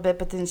for a little bit,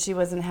 but then she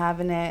wasn't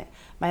having it,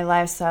 my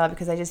lifestyle,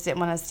 because I just didn't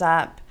want to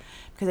stop.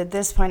 Because at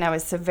this point I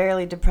was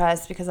severely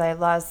depressed because I had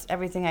lost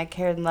everything I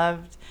cared and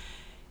loved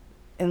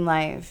in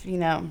life,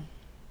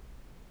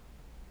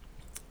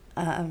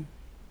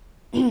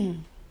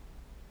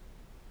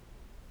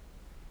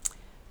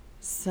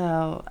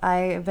 So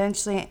I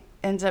eventually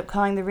ended up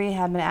calling the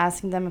rehab and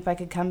asking them if I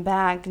could come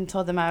back, and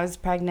told them I was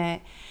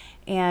pregnant.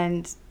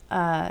 And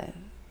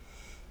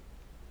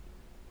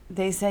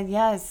they said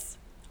yes.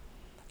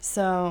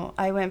 So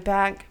I went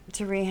back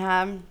to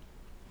rehab,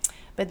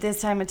 but this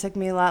time it took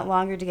me a lot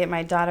longer to get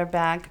my daughter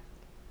back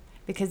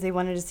because they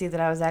wanted to see that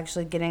I was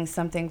actually getting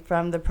something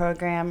from the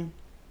program.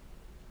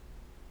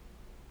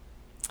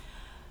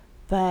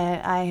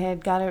 But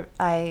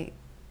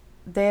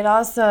they had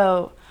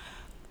also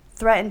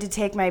threatened to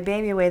take my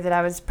baby away that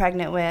I was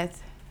pregnant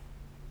with.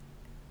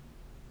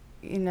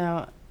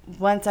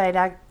 Once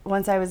I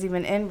was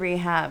even in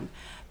rehab.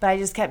 But I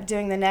just kept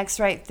doing the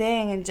next right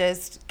thing and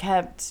just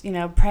kept,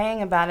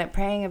 praying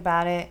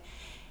about it.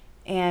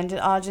 And it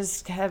all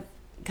just kept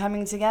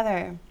coming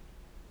together.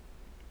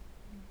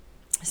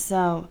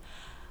 So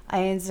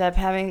I ended up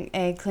having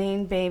a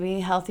clean baby,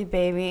 healthy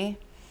baby,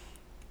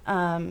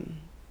 and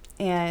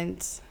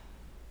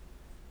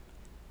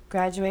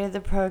graduated the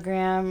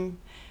program,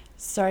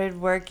 started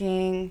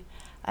working.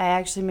 I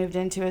actually moved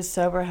into a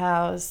sober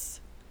house.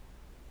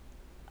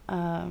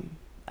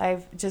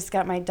 I've just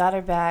got my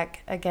daughter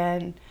back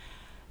again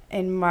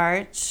in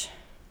March,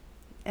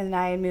 and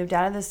I moved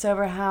out of the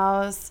sober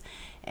house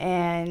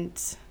and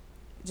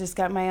just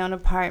got my own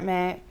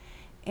apartment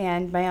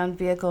and my own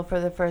vehicle for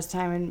the first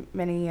time in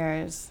many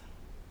years.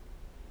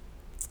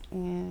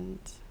 And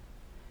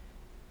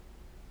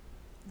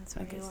that's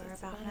where you are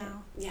about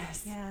now.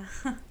 Yes. Yeah.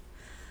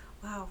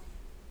 Wow.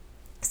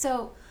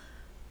 So,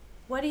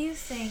 what do you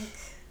think?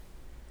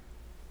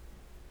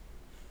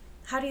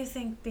 How do you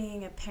think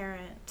being a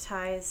parent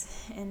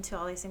ties into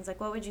all these things? Like,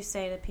 what would you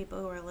say to people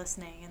who are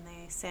listening and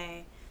they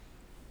say,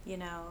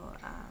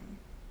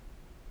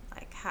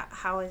 like,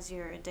 how is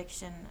your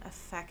addiction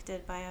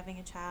affected by having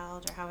a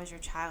child, or how is your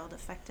child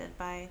affected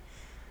by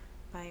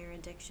your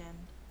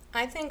addiction?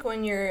 I think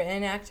when you're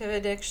in active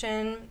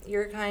addiction,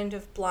 you're kind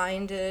of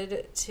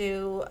blinded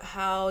to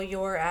how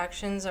your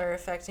actions are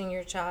affecting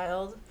your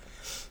child.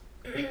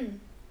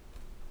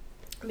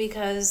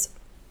 Because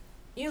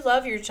you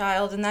love your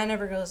child and that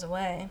never goes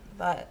away.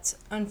 But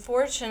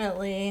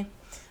unfortunately,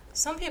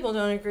 some people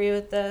don't agree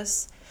with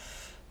this,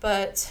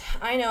 but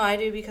I know I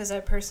do because I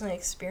personally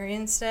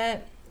experienced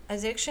it.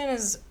 Addiction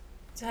is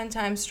 10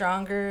 times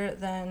stronger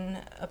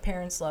than a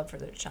parent's love for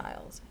their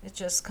child. It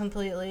just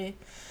completely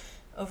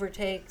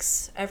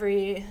overtakes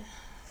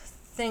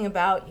everything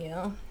about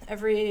you.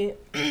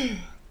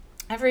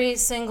 Every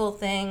single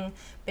thing,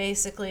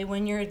 basically,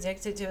 when you're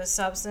addicted to a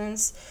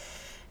substance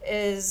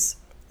is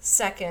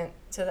second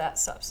to that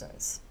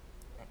substance,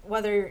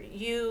 whether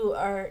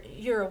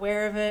you're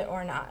aware of it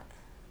or not.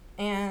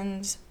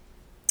 And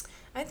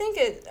I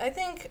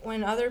think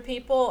when other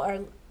people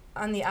are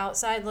on the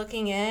outside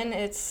looking in,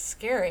 it's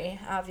scary,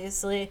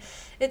 obviously.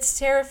 It's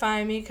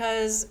terrifying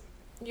because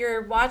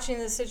you're watching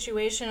the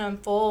situation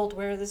unfold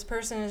where this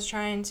person is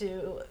trying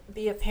to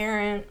be a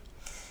parent,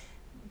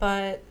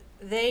 but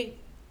they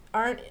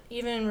aren't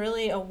even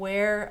really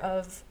aware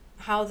of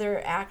how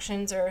their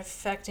actions are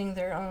affecting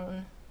their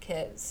own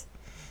kids.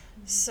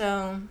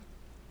 So,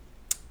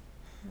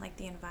 like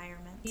the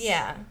environment.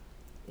 Yeah.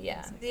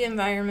 The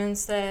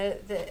environments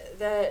that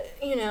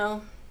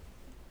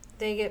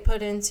they get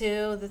put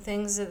into, the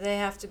things that they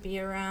have to be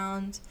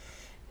around.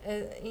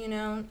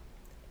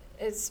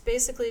 It's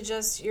basically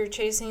just you're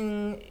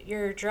chasing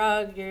your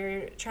drug,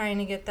 you're trying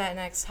to get that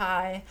next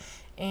high,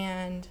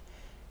 and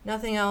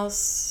nothing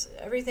else.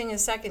 Everything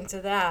is second to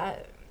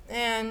that.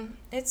 And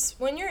it's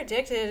when you're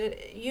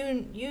addicted,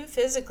 you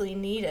physically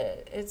need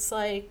it. It's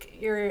like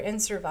you're in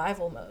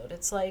survival mode.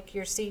 It's like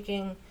you're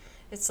seeking,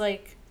 it's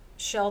like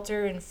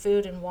shelter and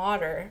food and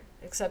water,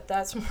 except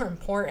that's more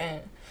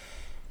important.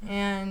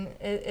 And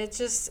it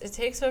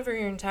takes over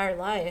your entire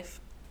life.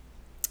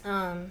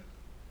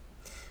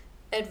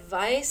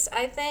 Advice,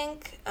 I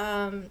think,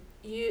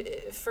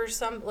 for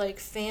some like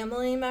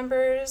family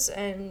members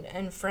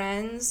and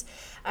friends,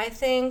 I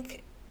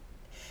think,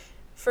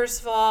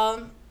 first of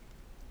all,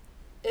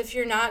 if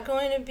you're not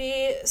going to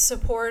be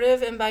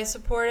supportive, and by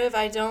supportive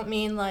I don't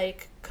mean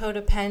like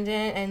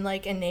codependent and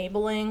like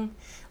enabling,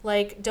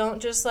 like don't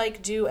just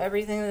like do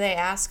everything that they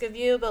ask of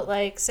you, but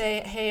like say,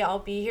 hey, I'll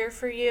be here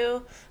for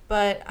you,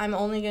 but I'm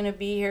only going to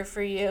be here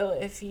for you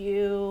if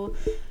you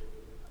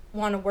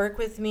want to work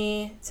with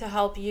me to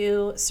help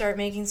you start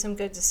making some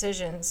good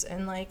decisions.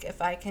 And like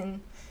if I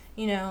can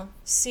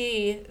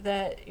see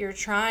that you're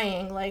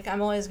trying, like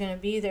I'm always going to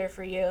be there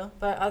for you.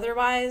 But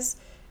otherwise,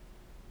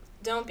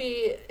 don't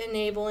be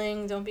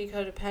enabling, don't be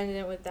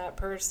codependent with that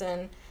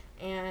person.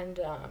 And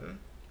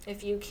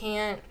if you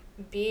can't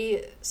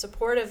be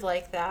supportive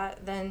like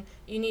that, then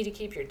you need to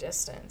keep your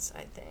distance,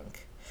 I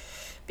think,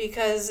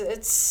 because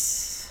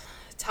it's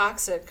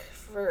toxic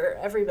for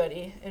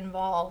everybody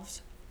involved.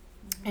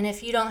 And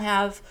if you don't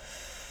have,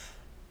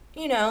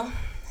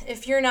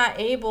 if you're not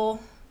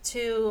able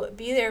to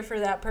be there for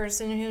that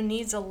person who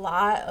needs a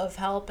lot of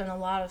help and a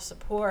lot of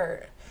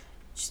support,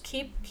 just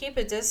keep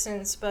a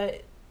distance,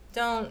 but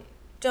don't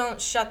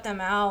shut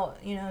them out.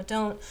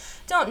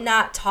 Don't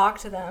not talk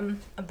to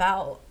them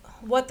about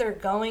what they're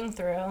going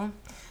through.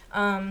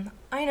 I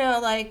know,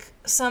 like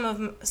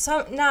some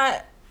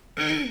not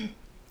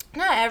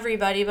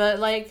everybody, but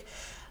like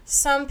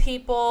some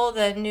people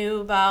that knew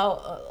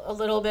about a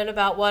little bit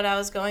about what I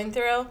was going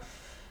through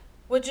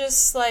would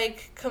just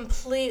like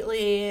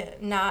completely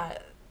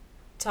not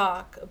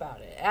talk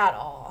about it at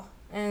all.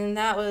 And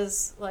that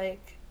was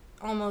like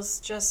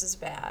almost just as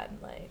bad.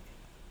 Like,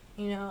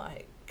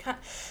 I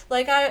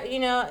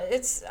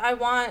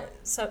want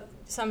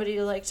somebody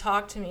to like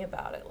talk to me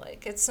about it.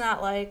 Like, it's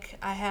not like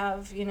I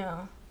have,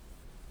 the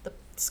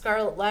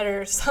scarlet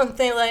letter or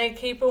something, like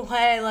keep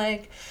away.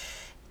 Like,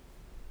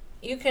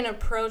 you can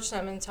approach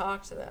them and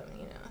talk to them,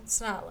 you know. It's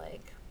not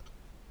like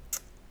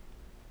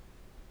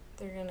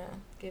they're going to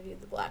give you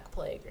the Black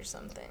Plague or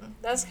something.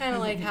 That's kind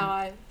of like how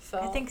I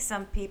felt. I think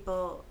some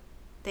people,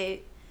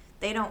 they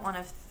don't want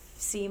to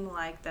seem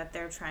like that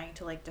they're trying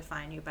to, like,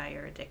 define you by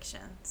your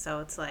addiction. So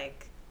it's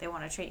like they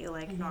want to treat you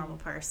like a normal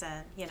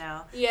person, you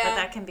know. Yeah. But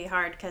that can be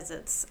hard because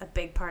it's a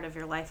big part of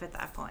your life at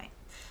that point.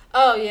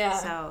 Oh, yeah.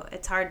 So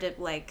it's hard to,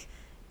 like,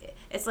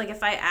 it's like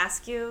if I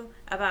ask you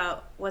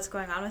about what's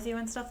going on with you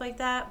and stuff like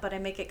that, but I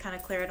make it kind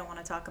of clear I don't want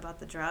to talk about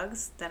the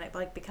drugs, then it,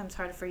 like, becomes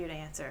harder for you to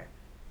answer.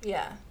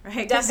 Yeah.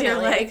 Right?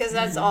 Definitely, like, because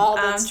that's all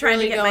that's I'm trying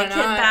really to get going my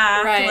kid on.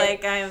 back. Right.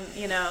 Like, I'm,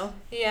 you know.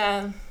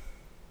 Yeah.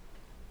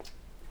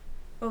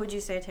 What would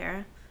you say,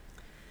 Tara?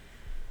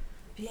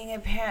 Being a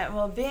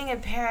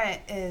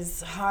parent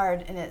is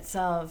hard in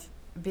itself.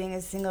 Being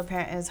a single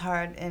parent is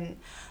hard. And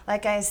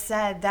like I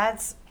said,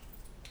 that's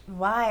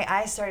why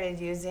I started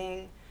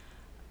using.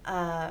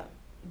 But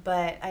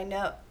I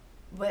know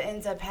what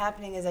ends up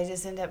happening is I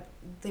just end up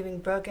leaving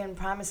broken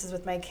promises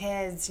with my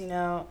kids. You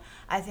know,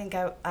 I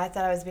thought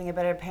I was being a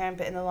better parent,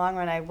 but in the long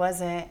run I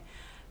wasn't.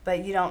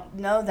 But you don't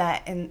know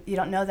that, and you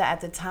don't know that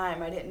at the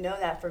time. I didn't know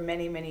that for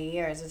many, many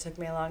years. It took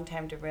me a long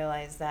time to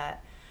realize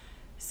that.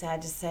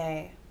 Sad to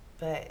say,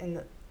 but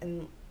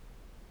and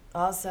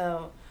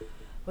also,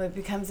 what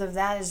becomes of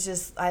that is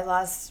just I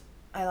lost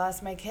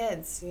my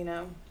kids, you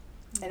know,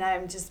 and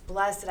I'm just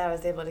blessed that I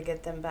was able to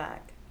get them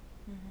back.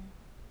 Mm-hmm.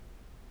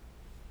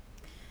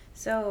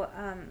 So,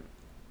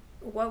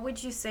 what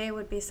would you say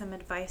would be some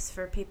advice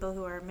for people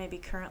who are maybe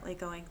currently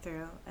going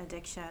through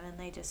addiction and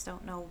they just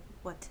don't know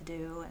what to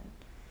do, and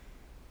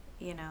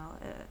you know,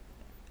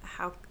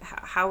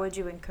 how would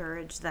you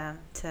encourage them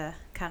to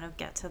kind of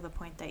get to the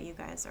point that you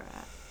guys are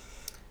at?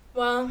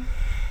 Well,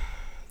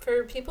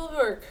 for people who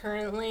are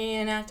currently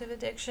in active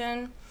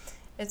addiction,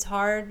 it's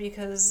hard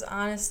because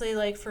honestly,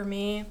 like for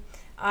me,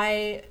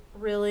 I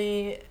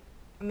really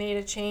made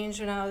a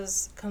change when I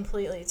was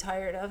completely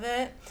tired of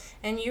it,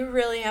 and you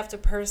really have to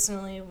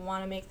personally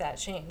want to make that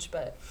change.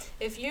 But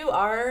if you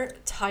are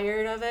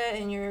tired of it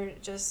and you're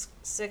just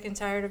sick and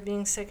tired of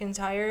being sick and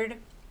tired,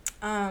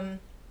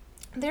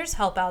 there's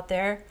help out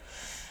there.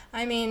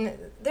 I mean,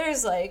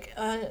 there's like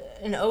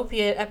an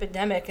opiate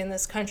epidemic in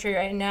this country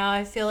right now.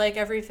 I feel like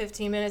every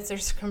 15 minutes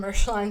there's a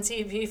commercial on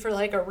TV for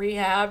like a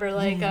rehab or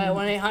like a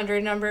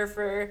 1-800 number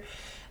for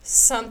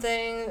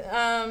something.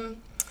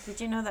 Did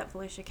you know that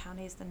Volusia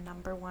County is the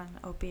 #1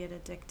 opiate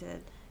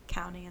addicted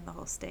county in the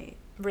whole state?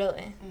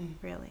 Really?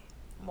 Really?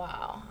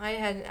 Wow. I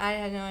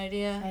had no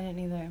idea. I didn't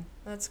either.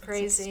 That's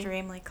crazy. It's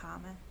extremely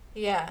common.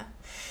 Yeah.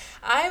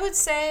 I would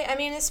say,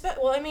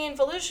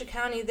 Volusia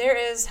County, there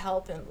is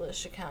help in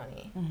Volusia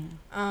County.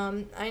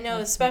 Mm-hmm. I know,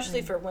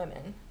 especially for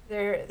women,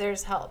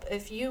 there's help.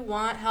 If you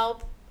want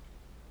help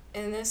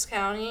in this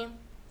county,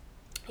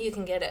 you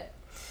can get it.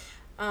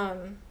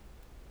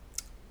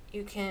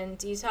 You can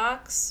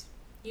detox.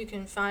 You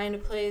can find a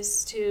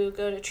place to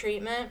go to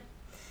treatment.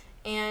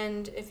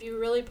 And if you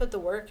really put the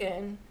work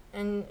in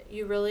and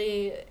you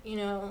really, you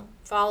know,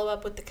 follow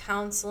up with the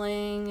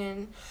counseling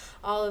and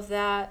all of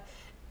that,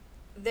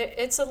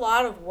 it's a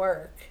lot of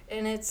work,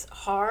 and it's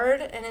hard,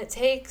 and it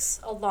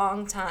takes a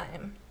long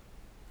time,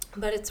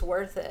 but it's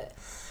worth it.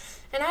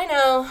 And I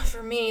know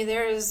for me,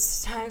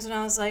 there's times when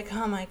I was like,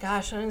 oh my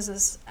gosh, when is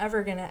this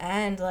ever going to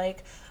end?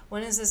 Like,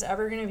 when is this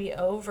ever going to be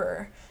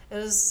over? It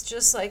was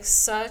just like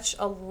such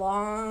a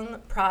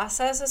long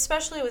process,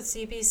 especially with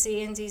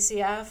CPC and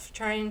DCF,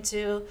 trying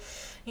to,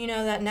 you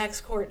know, that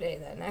next court date,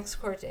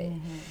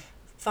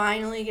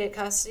 finally get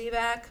custody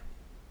back.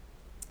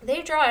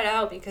 They draw it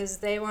out because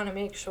they want to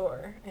make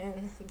sure,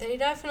 and they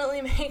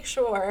definitely make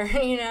sure,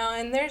 you know,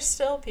 and there's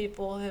still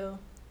people who,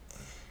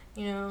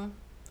 you know,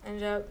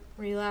 end up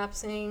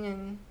relapsing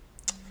and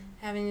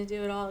having to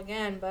do it all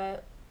again.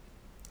 But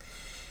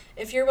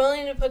if you're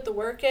willing to put the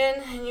work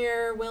in and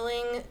you're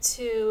willing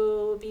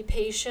to be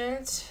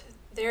patient,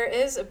 there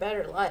is a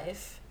better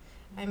life.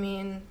 I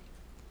mean,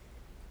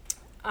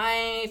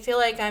 I feel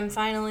like I'm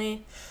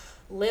finally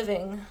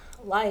living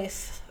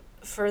life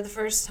for the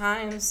first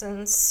time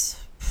since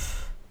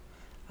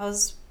I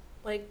was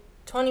like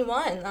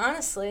 21,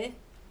 honestly.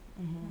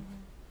 Mm-hmm.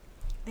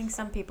 I think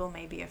some people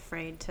may be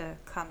afraid to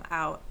come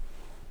out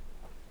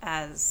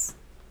as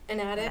an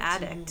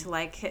addict. Mm-hmm.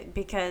 Like,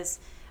 because,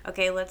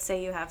 okay, let's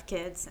say you have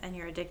kids and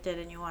you're addicted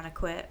and you want to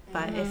quit,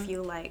 but if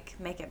you like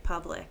make it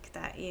public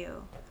that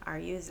you are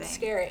using, it's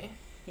scary,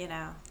 you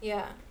know.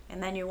 Yeah.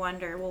 And then you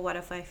wonder, well, what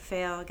if I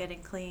fail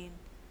getting clean?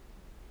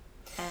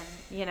 And,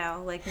 you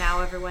know, like,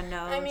 now everyone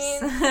knows. I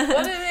mean,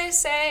 what do they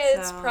say?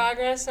 It's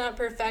progress, not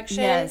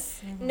perfection.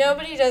 Yes. Mm-hmm.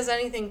 Nobody does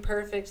anything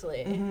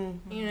perfectly,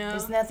 you know.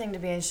 There's nothing to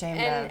be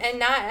ashamed of. And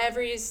not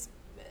every,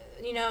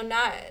 you know,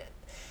 not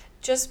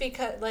just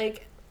because,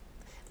 like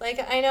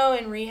I know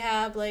in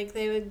rehab, like,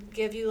 they would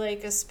give you,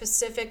 like, a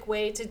specific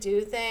way to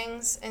do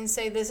things and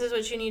say, this is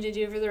what you need to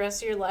do for the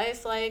rest of your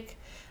life. Like,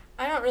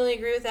 I don't really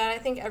agree with that. I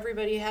think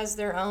everybody has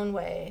their own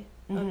way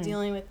of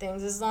dealing with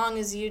things, as long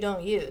as you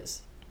don't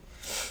use.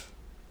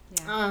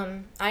 Yeah.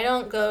 I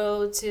don't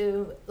go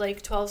to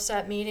like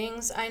 12-step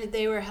meetings.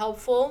 They were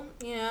helpful,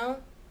 you know.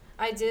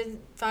 I did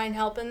find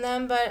help in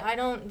them, but I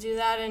don't do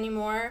that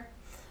anymore.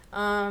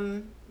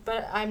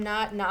 But I'm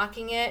not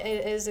knocking it.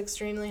 It is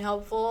extremely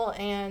helpful,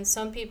 and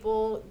some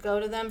people go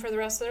to them for the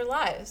rest of their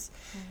lives.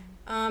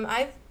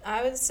 I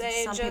would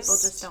say some people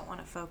just don't want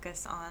to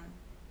focus on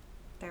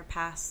their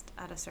past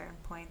at a certain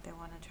point. They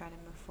want to try to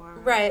move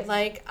forward. Right,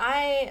 like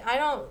I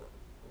don't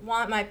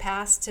want my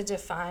past to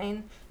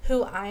define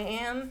who I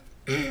am.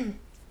 And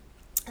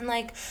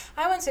like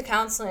I went to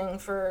counseling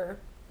for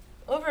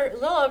a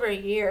little over a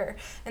year,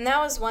 and that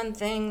was one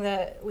thing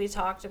that we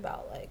talked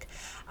about. Like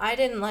I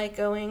didn't like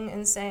going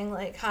and saying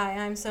like, "Hi,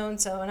 I'm so and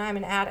so and I'm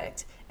an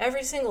addict,"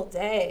 every single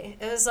day.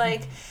 It was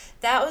like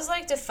that was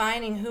like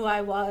defining who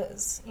I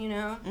was, you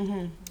know.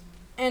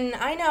 And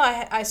I know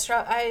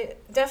I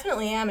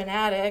definitely am an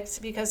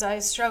addict because I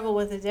struggle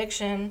with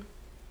addiction,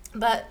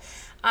 but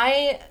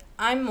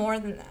I'm more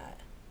than that,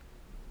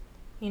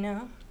 you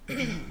know.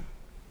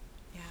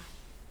 Yeah.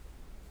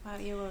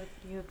 You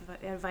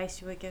advice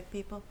you would give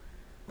people?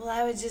 Well,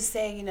 I would just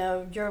say, you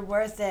know, you're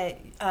worth it.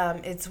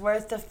 It's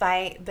worth the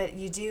fight, but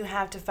you do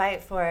have to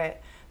fight for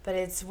it. But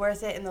it's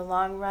worth it in the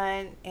long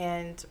run.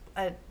 And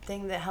a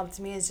thing that helped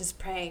me is just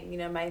praying, you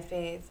know, my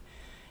faith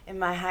in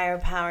my higher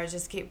power.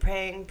 Just keep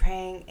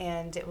praying,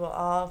 and it will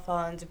all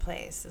fall into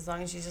place as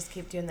long as you just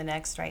keep doing the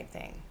next right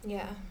thing.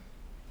 Yeah.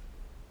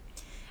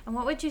 And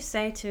what would you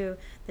say to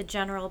the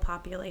general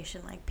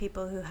population, like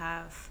people who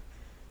have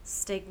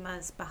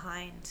stigmas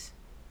behind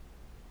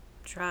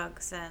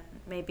drugs and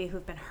maybe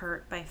who've been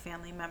hurt by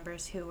family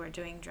members who are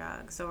doing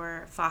drugs,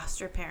 or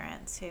foster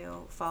parents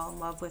who fall in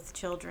love with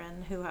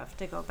children who have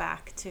to go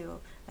back to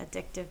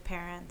addictive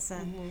parents,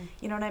 and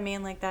you know what I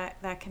mean? Like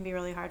that can be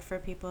really hard for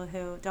people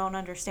who don't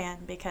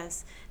understand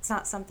because it's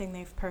not something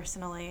they've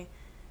personally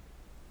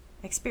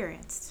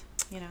experienced,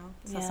 you know?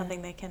 It's not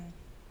something they can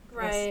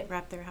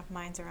wrap their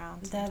minds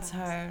around sometimes. That's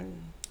hard.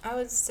 I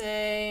would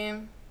say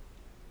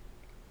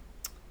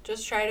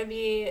just try to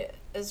be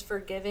as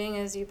forgiving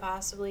as you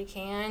possibly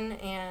can,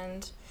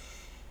 and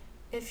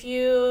if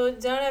you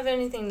don't have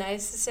anything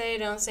nice to say,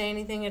 don't say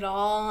anything at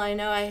all. I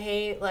know I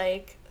hate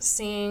like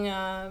seeing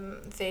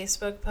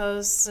Facebook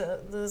posts,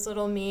 those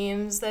little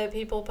memes that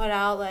people put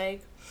out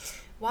like,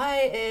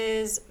 why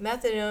is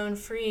methadone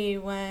free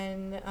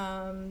when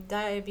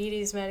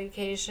diabetes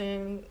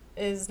medication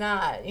is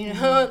not, you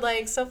know,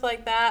 like stuff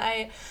like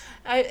that.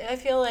 I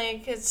feel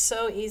like it's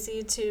so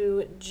easy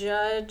to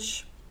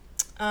judge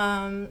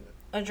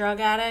a drug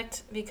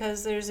addict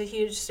because there's a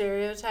huge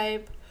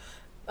stereotype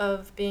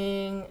of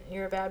being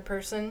you're a bad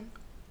person.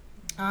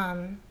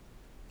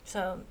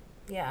 So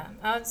yeah,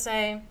 I would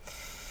say,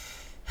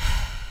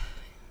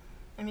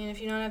 I mean,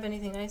 if you don't have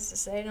anything nice to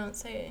say, don't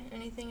say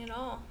anything at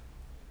all.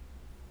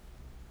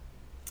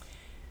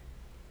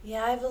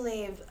 Yeah, I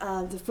believe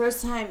the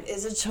first time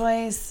is a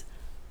choice,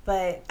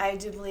 but I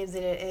do believe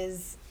that it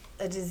is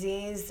a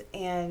disease,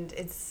 and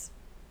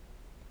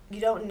you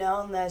don't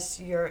know unless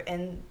you're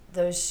in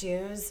those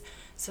shoes.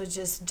 So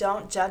just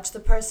don't judge the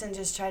person.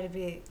 Just try to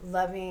be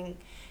loving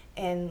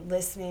and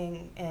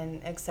listening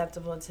and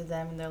acceptable to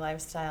them and their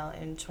lifestyle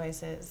and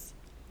choices.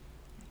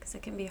 Because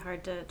it can be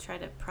hard to try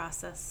to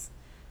process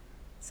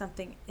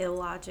something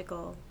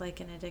illogical like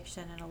an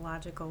addiction in a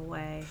logical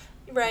way.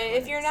 Right.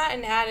 If you're not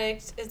an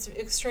addict, it's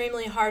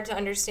extremely hard to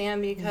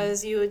understand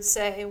because you would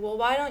say, well,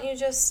 why don't you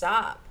just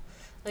stop?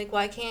 Like,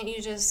 why can't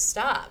you just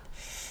stop?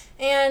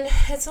 And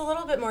it's a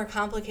little bit more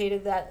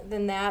complicated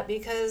than that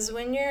because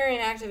when you're in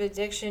active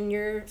addiction,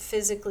 you're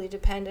physically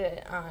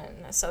dependent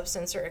on a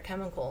substance or a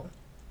chemical.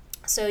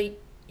 So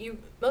you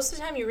most of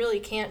the time you really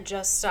can't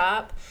just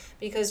stop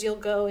because you'll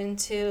go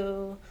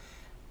into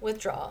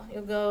withdrawal.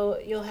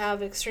 You'll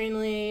have an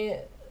extremely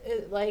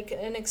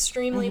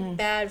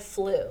bad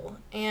flu,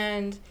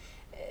 and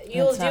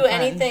you'll do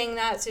anything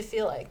not to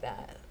feel like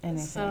that.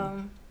 Anything.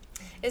 So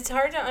it's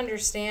hard to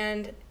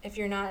understand if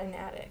you're not an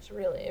addict,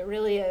 really. It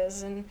really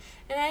is, and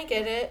I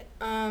get it.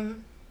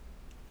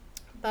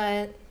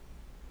 But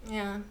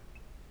yeah,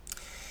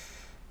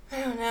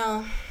 I don't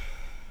know.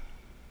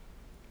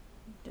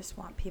 Just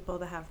want people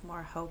to have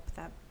more hope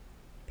that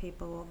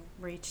people will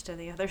reach to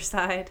the other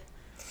side.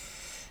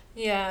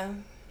 Yeah.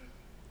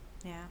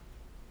 Yeah.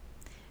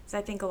 So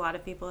I think a lot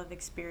of people have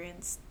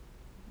experienced,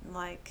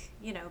 like,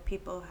 you know,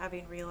 people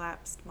having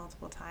relapsed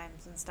multiple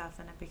times and stuff,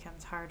 and it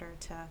becomes harder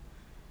to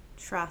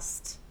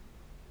trust.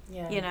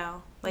 Yeah. You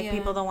know, like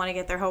people don't want to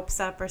get their hopes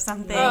up or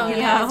something. Oh, you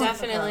yeah, know?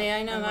 definitely.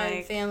 I know And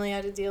my family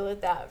had to deal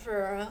with that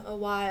for a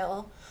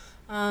while.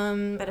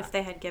 But if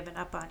they had given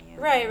up on you,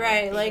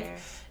 right. Like,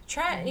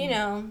 try. You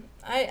know,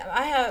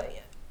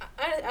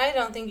 I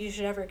don't think you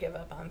should ever give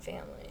up on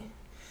family.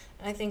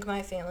 I think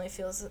my family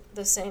feels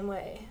the same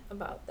way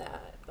about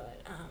that.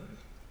 But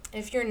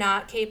if you're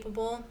not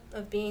capable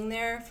of being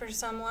there for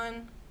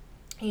someone,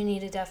 you need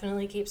to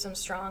definitely keep some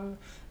strong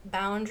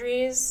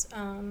boundaries.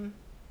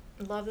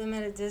 Love them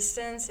at a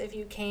distance if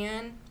you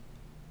can.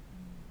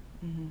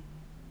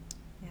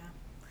 Yeah.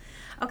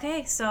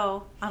 Okay,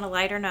 so on a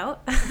lighter note,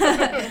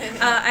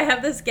 I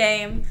have this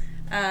game.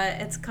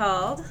 It's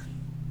called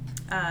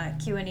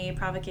Q&E,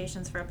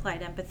 Provocations for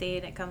Applied Empathy,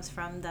 and it comes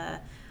from the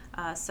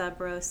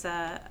Sub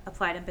Rosa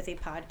Applied Empathy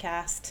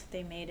podcast.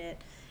 They made it,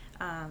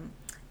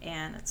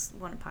 and it's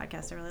one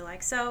podcast I really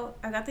like. So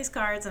I got these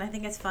cards, and I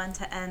think it's fun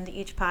to end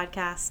each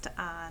podcast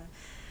on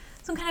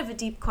some kind of a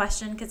deep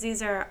question, because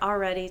these are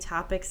already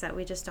topics that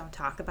we just don't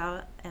talk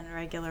about in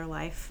regular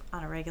life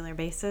on a regular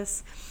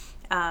basis.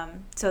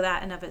 So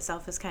that in of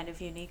itself is kind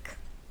of unique.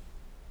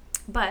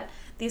 But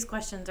these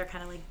questions are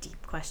kind of like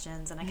deep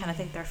questions, and I kind of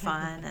think they're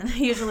fun, and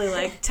usually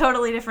like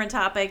totally different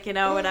topic,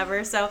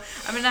 whatever. So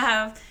I'm going to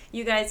have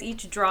you guys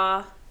each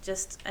draw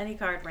just any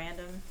card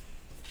random.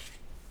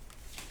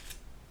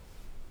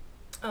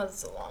 Oh,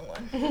 this is a long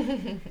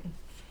one.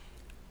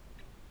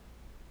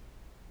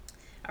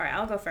 All right,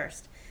 I'll go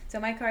first. So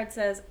my card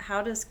says,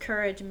 how does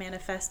courage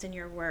manifest in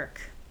your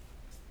work?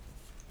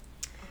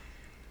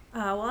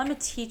 Well, I'm a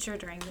teacher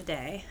during the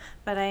day,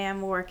 but I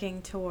am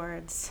working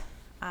towards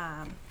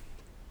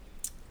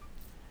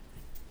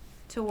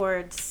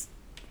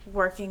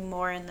working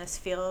more in this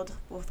field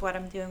with what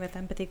I'm doing with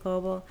Empathy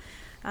Global.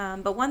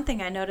 But one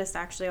thing I noticed,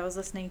 actually, I was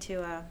listening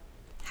to a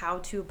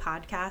how-to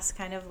podcast,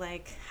 kind of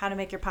like how to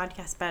make your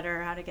podcast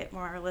better, how to get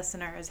more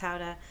listeners, how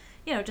to,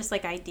 just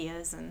like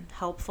ideas and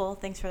helpful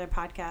things for their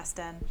podcast.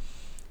 And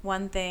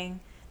one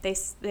thing,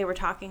 they were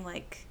talking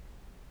like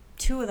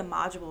 2 of the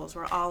modules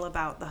were all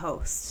about the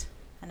host.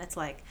 And it's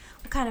like,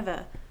 what kind of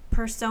a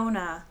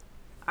persona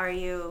are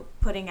you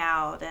putting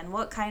out? And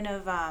what kind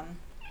of,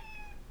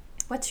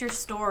 what's your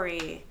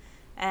story?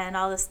 And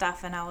all this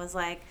stuff. And I was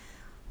like,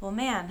 well,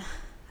 man,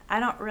 I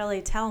don't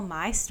really tell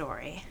my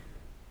story.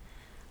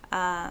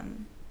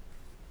 And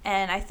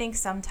I think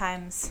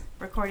sometimes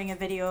recording a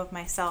video of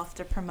myself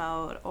to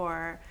promote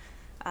or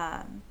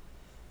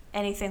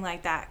anything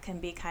like that can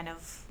be kind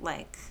of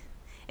like,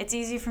 it's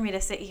easy for me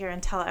to sit here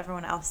and tell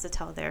everyone else to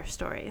tell their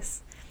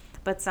stories.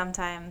 But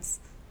sometimes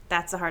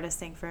that's the hardest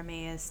thing for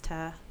me, is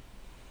to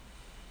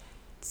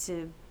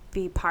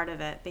be part of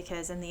it,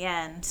 because in the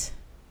end,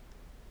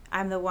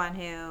 I'm the one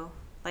who,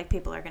 like,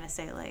 people are going to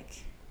say,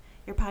 like,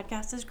 your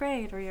podcast is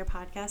great or your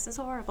podcast is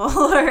horrible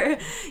or,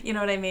 you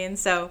know what I mean?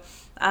 So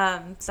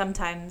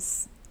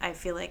sometimes I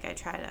feel like I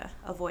try to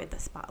avoid the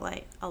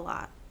spotlight a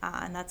lot,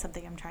 and that's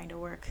something I'm trying to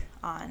work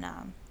on.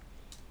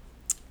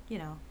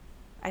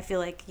 I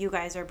feel like you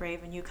guys are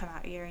brave and you come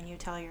out here and you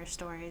tell your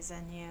stories,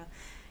 and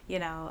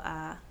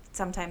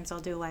sometimes I'll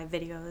do live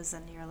videos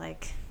and you're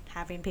like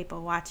having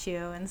people watch you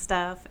and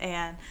stuff.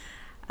 And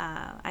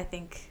I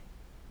think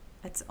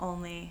it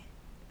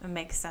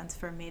makes sense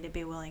for me to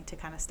be willing to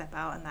kind of step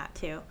out in that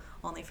too.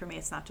 Only for me,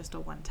 it's not just a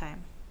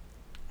one-time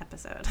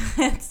episode.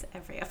 It's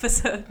every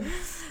episode.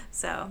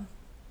 So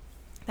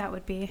that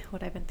would be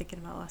what I've been thinking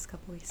about the last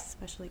couple weeks,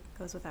 especially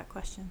goes with that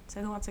question.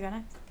 So who wants to go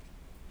next?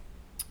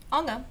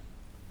 I'll go.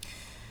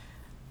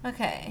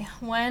 Okay,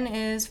 when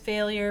is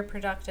failure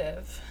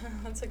productive?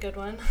 That's a good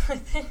one, I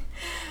think.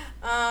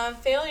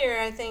 Failure,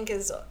 I think,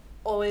 is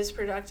always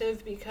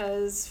productive,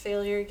 because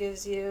failure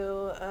gives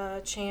you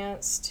a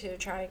chance to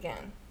try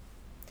again.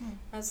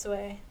 That's the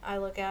way I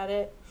look at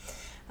it.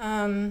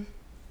 I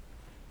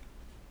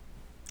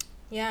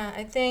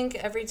think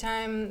every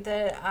time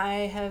that I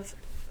have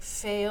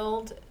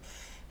failed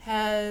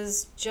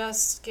has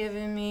just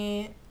given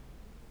me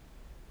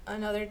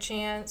another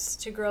chance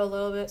to grow a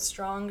little bit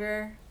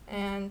stronger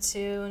and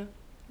to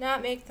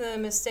not make the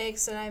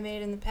mistakes that I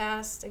made in the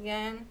past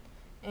again,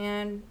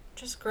 and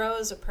just grow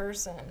as a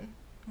person.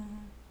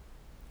 Mm-hmm.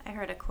 I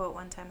heard a quote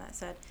one time that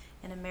said,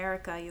 in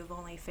America, you've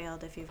only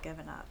failed if you've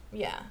given up.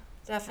 Yeah,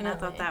 definitely. And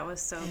I thought that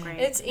was so great.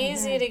 It's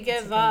easy to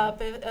give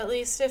up. At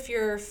least if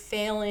you're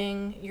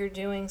failing, you're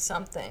doing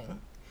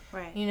something.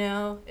 Right.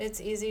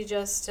 It's easy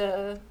just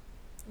to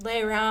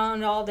lay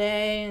around all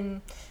day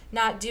and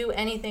not do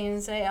anything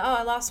and say, oh,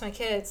 I lost my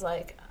kids.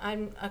 Like, I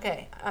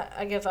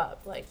give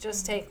up. Like,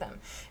 just take them.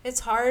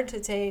 It's hard to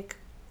take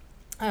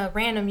a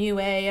random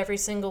UA every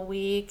single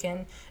week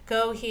and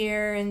go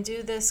here and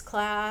do this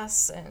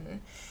class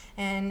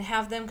and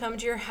have them come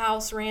to your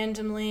house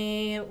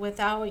randomly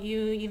without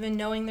you even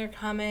knowing they're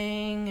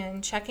coming,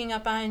 and checking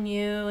up on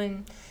you,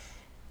 and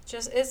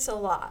just, it's a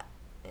lot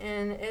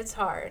and it's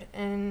hard.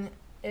 And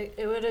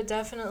it would have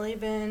definitely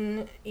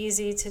been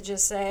easy to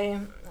just say,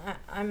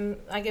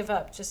 I give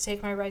up, just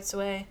take my rights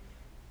away,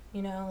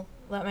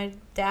 let my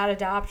dad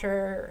adopt her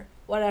or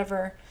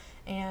whatever.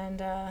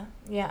 And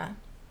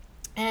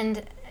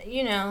and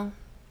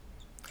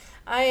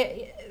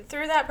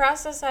through that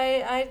process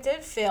I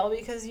did fail,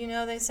 because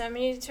they sent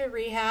me to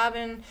rehab,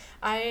 and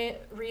I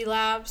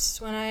relapsed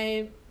when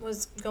I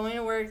was going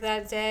to work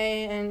that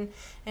day, and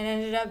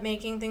ended up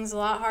making things a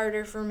lot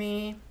harder for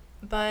me.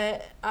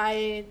 But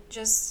I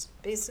just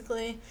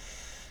basically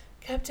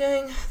kept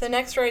doing the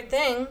next right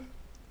thing,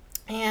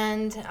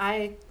 and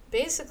I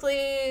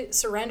basically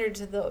surrendered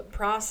to the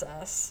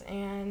process,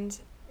 and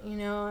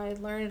I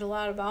learned a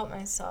lot about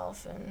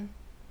myself, and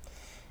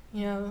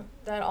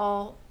that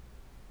all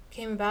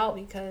came about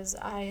because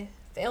I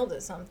failed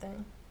at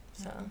something.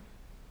 So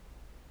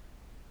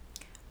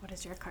What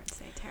does your card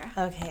say, Tara?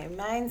 Okay,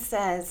 mine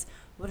says,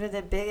 what are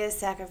the biggest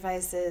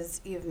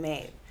sacrifices you've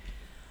made?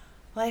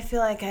 Well, I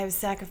feel like I've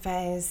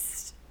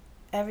sacrificed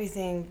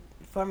everything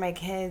for my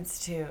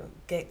kids to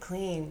get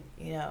clean,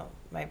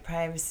 my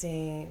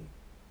privacy,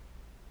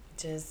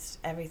 just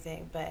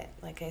everything. But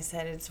like I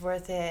said, it's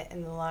worth it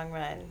in the long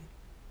run.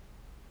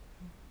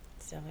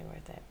 It's definitely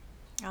worth it.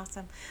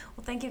 Awesome.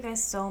 Well, thank you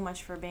guys so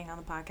much for being on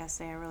the podcast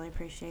today. I really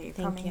appreciate you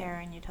coming here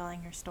and you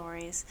telling your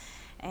stories.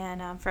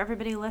 And for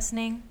everybody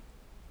listening,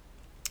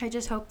 I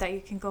just hope that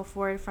you can go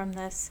forward from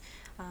this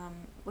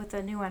with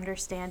a new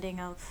understanding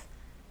of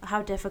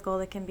how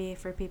difficult it can be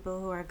for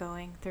people who are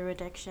going through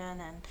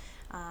addiction.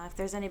 And if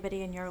there's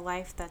anybody in your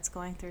life that's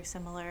going through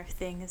similar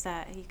things,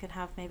 that you can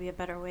have maybe a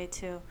better way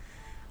to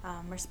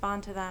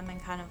respond to them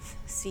and kind of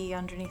see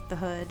underneath the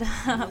hood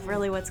of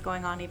really what's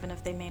going on, even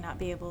if they may not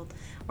be able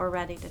or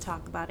ready to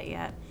talk about it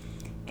yet.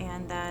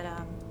 And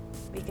that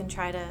we can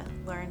try to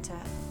learn to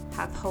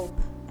have hope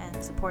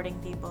and supporting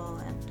people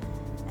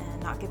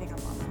and not giving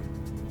up on them.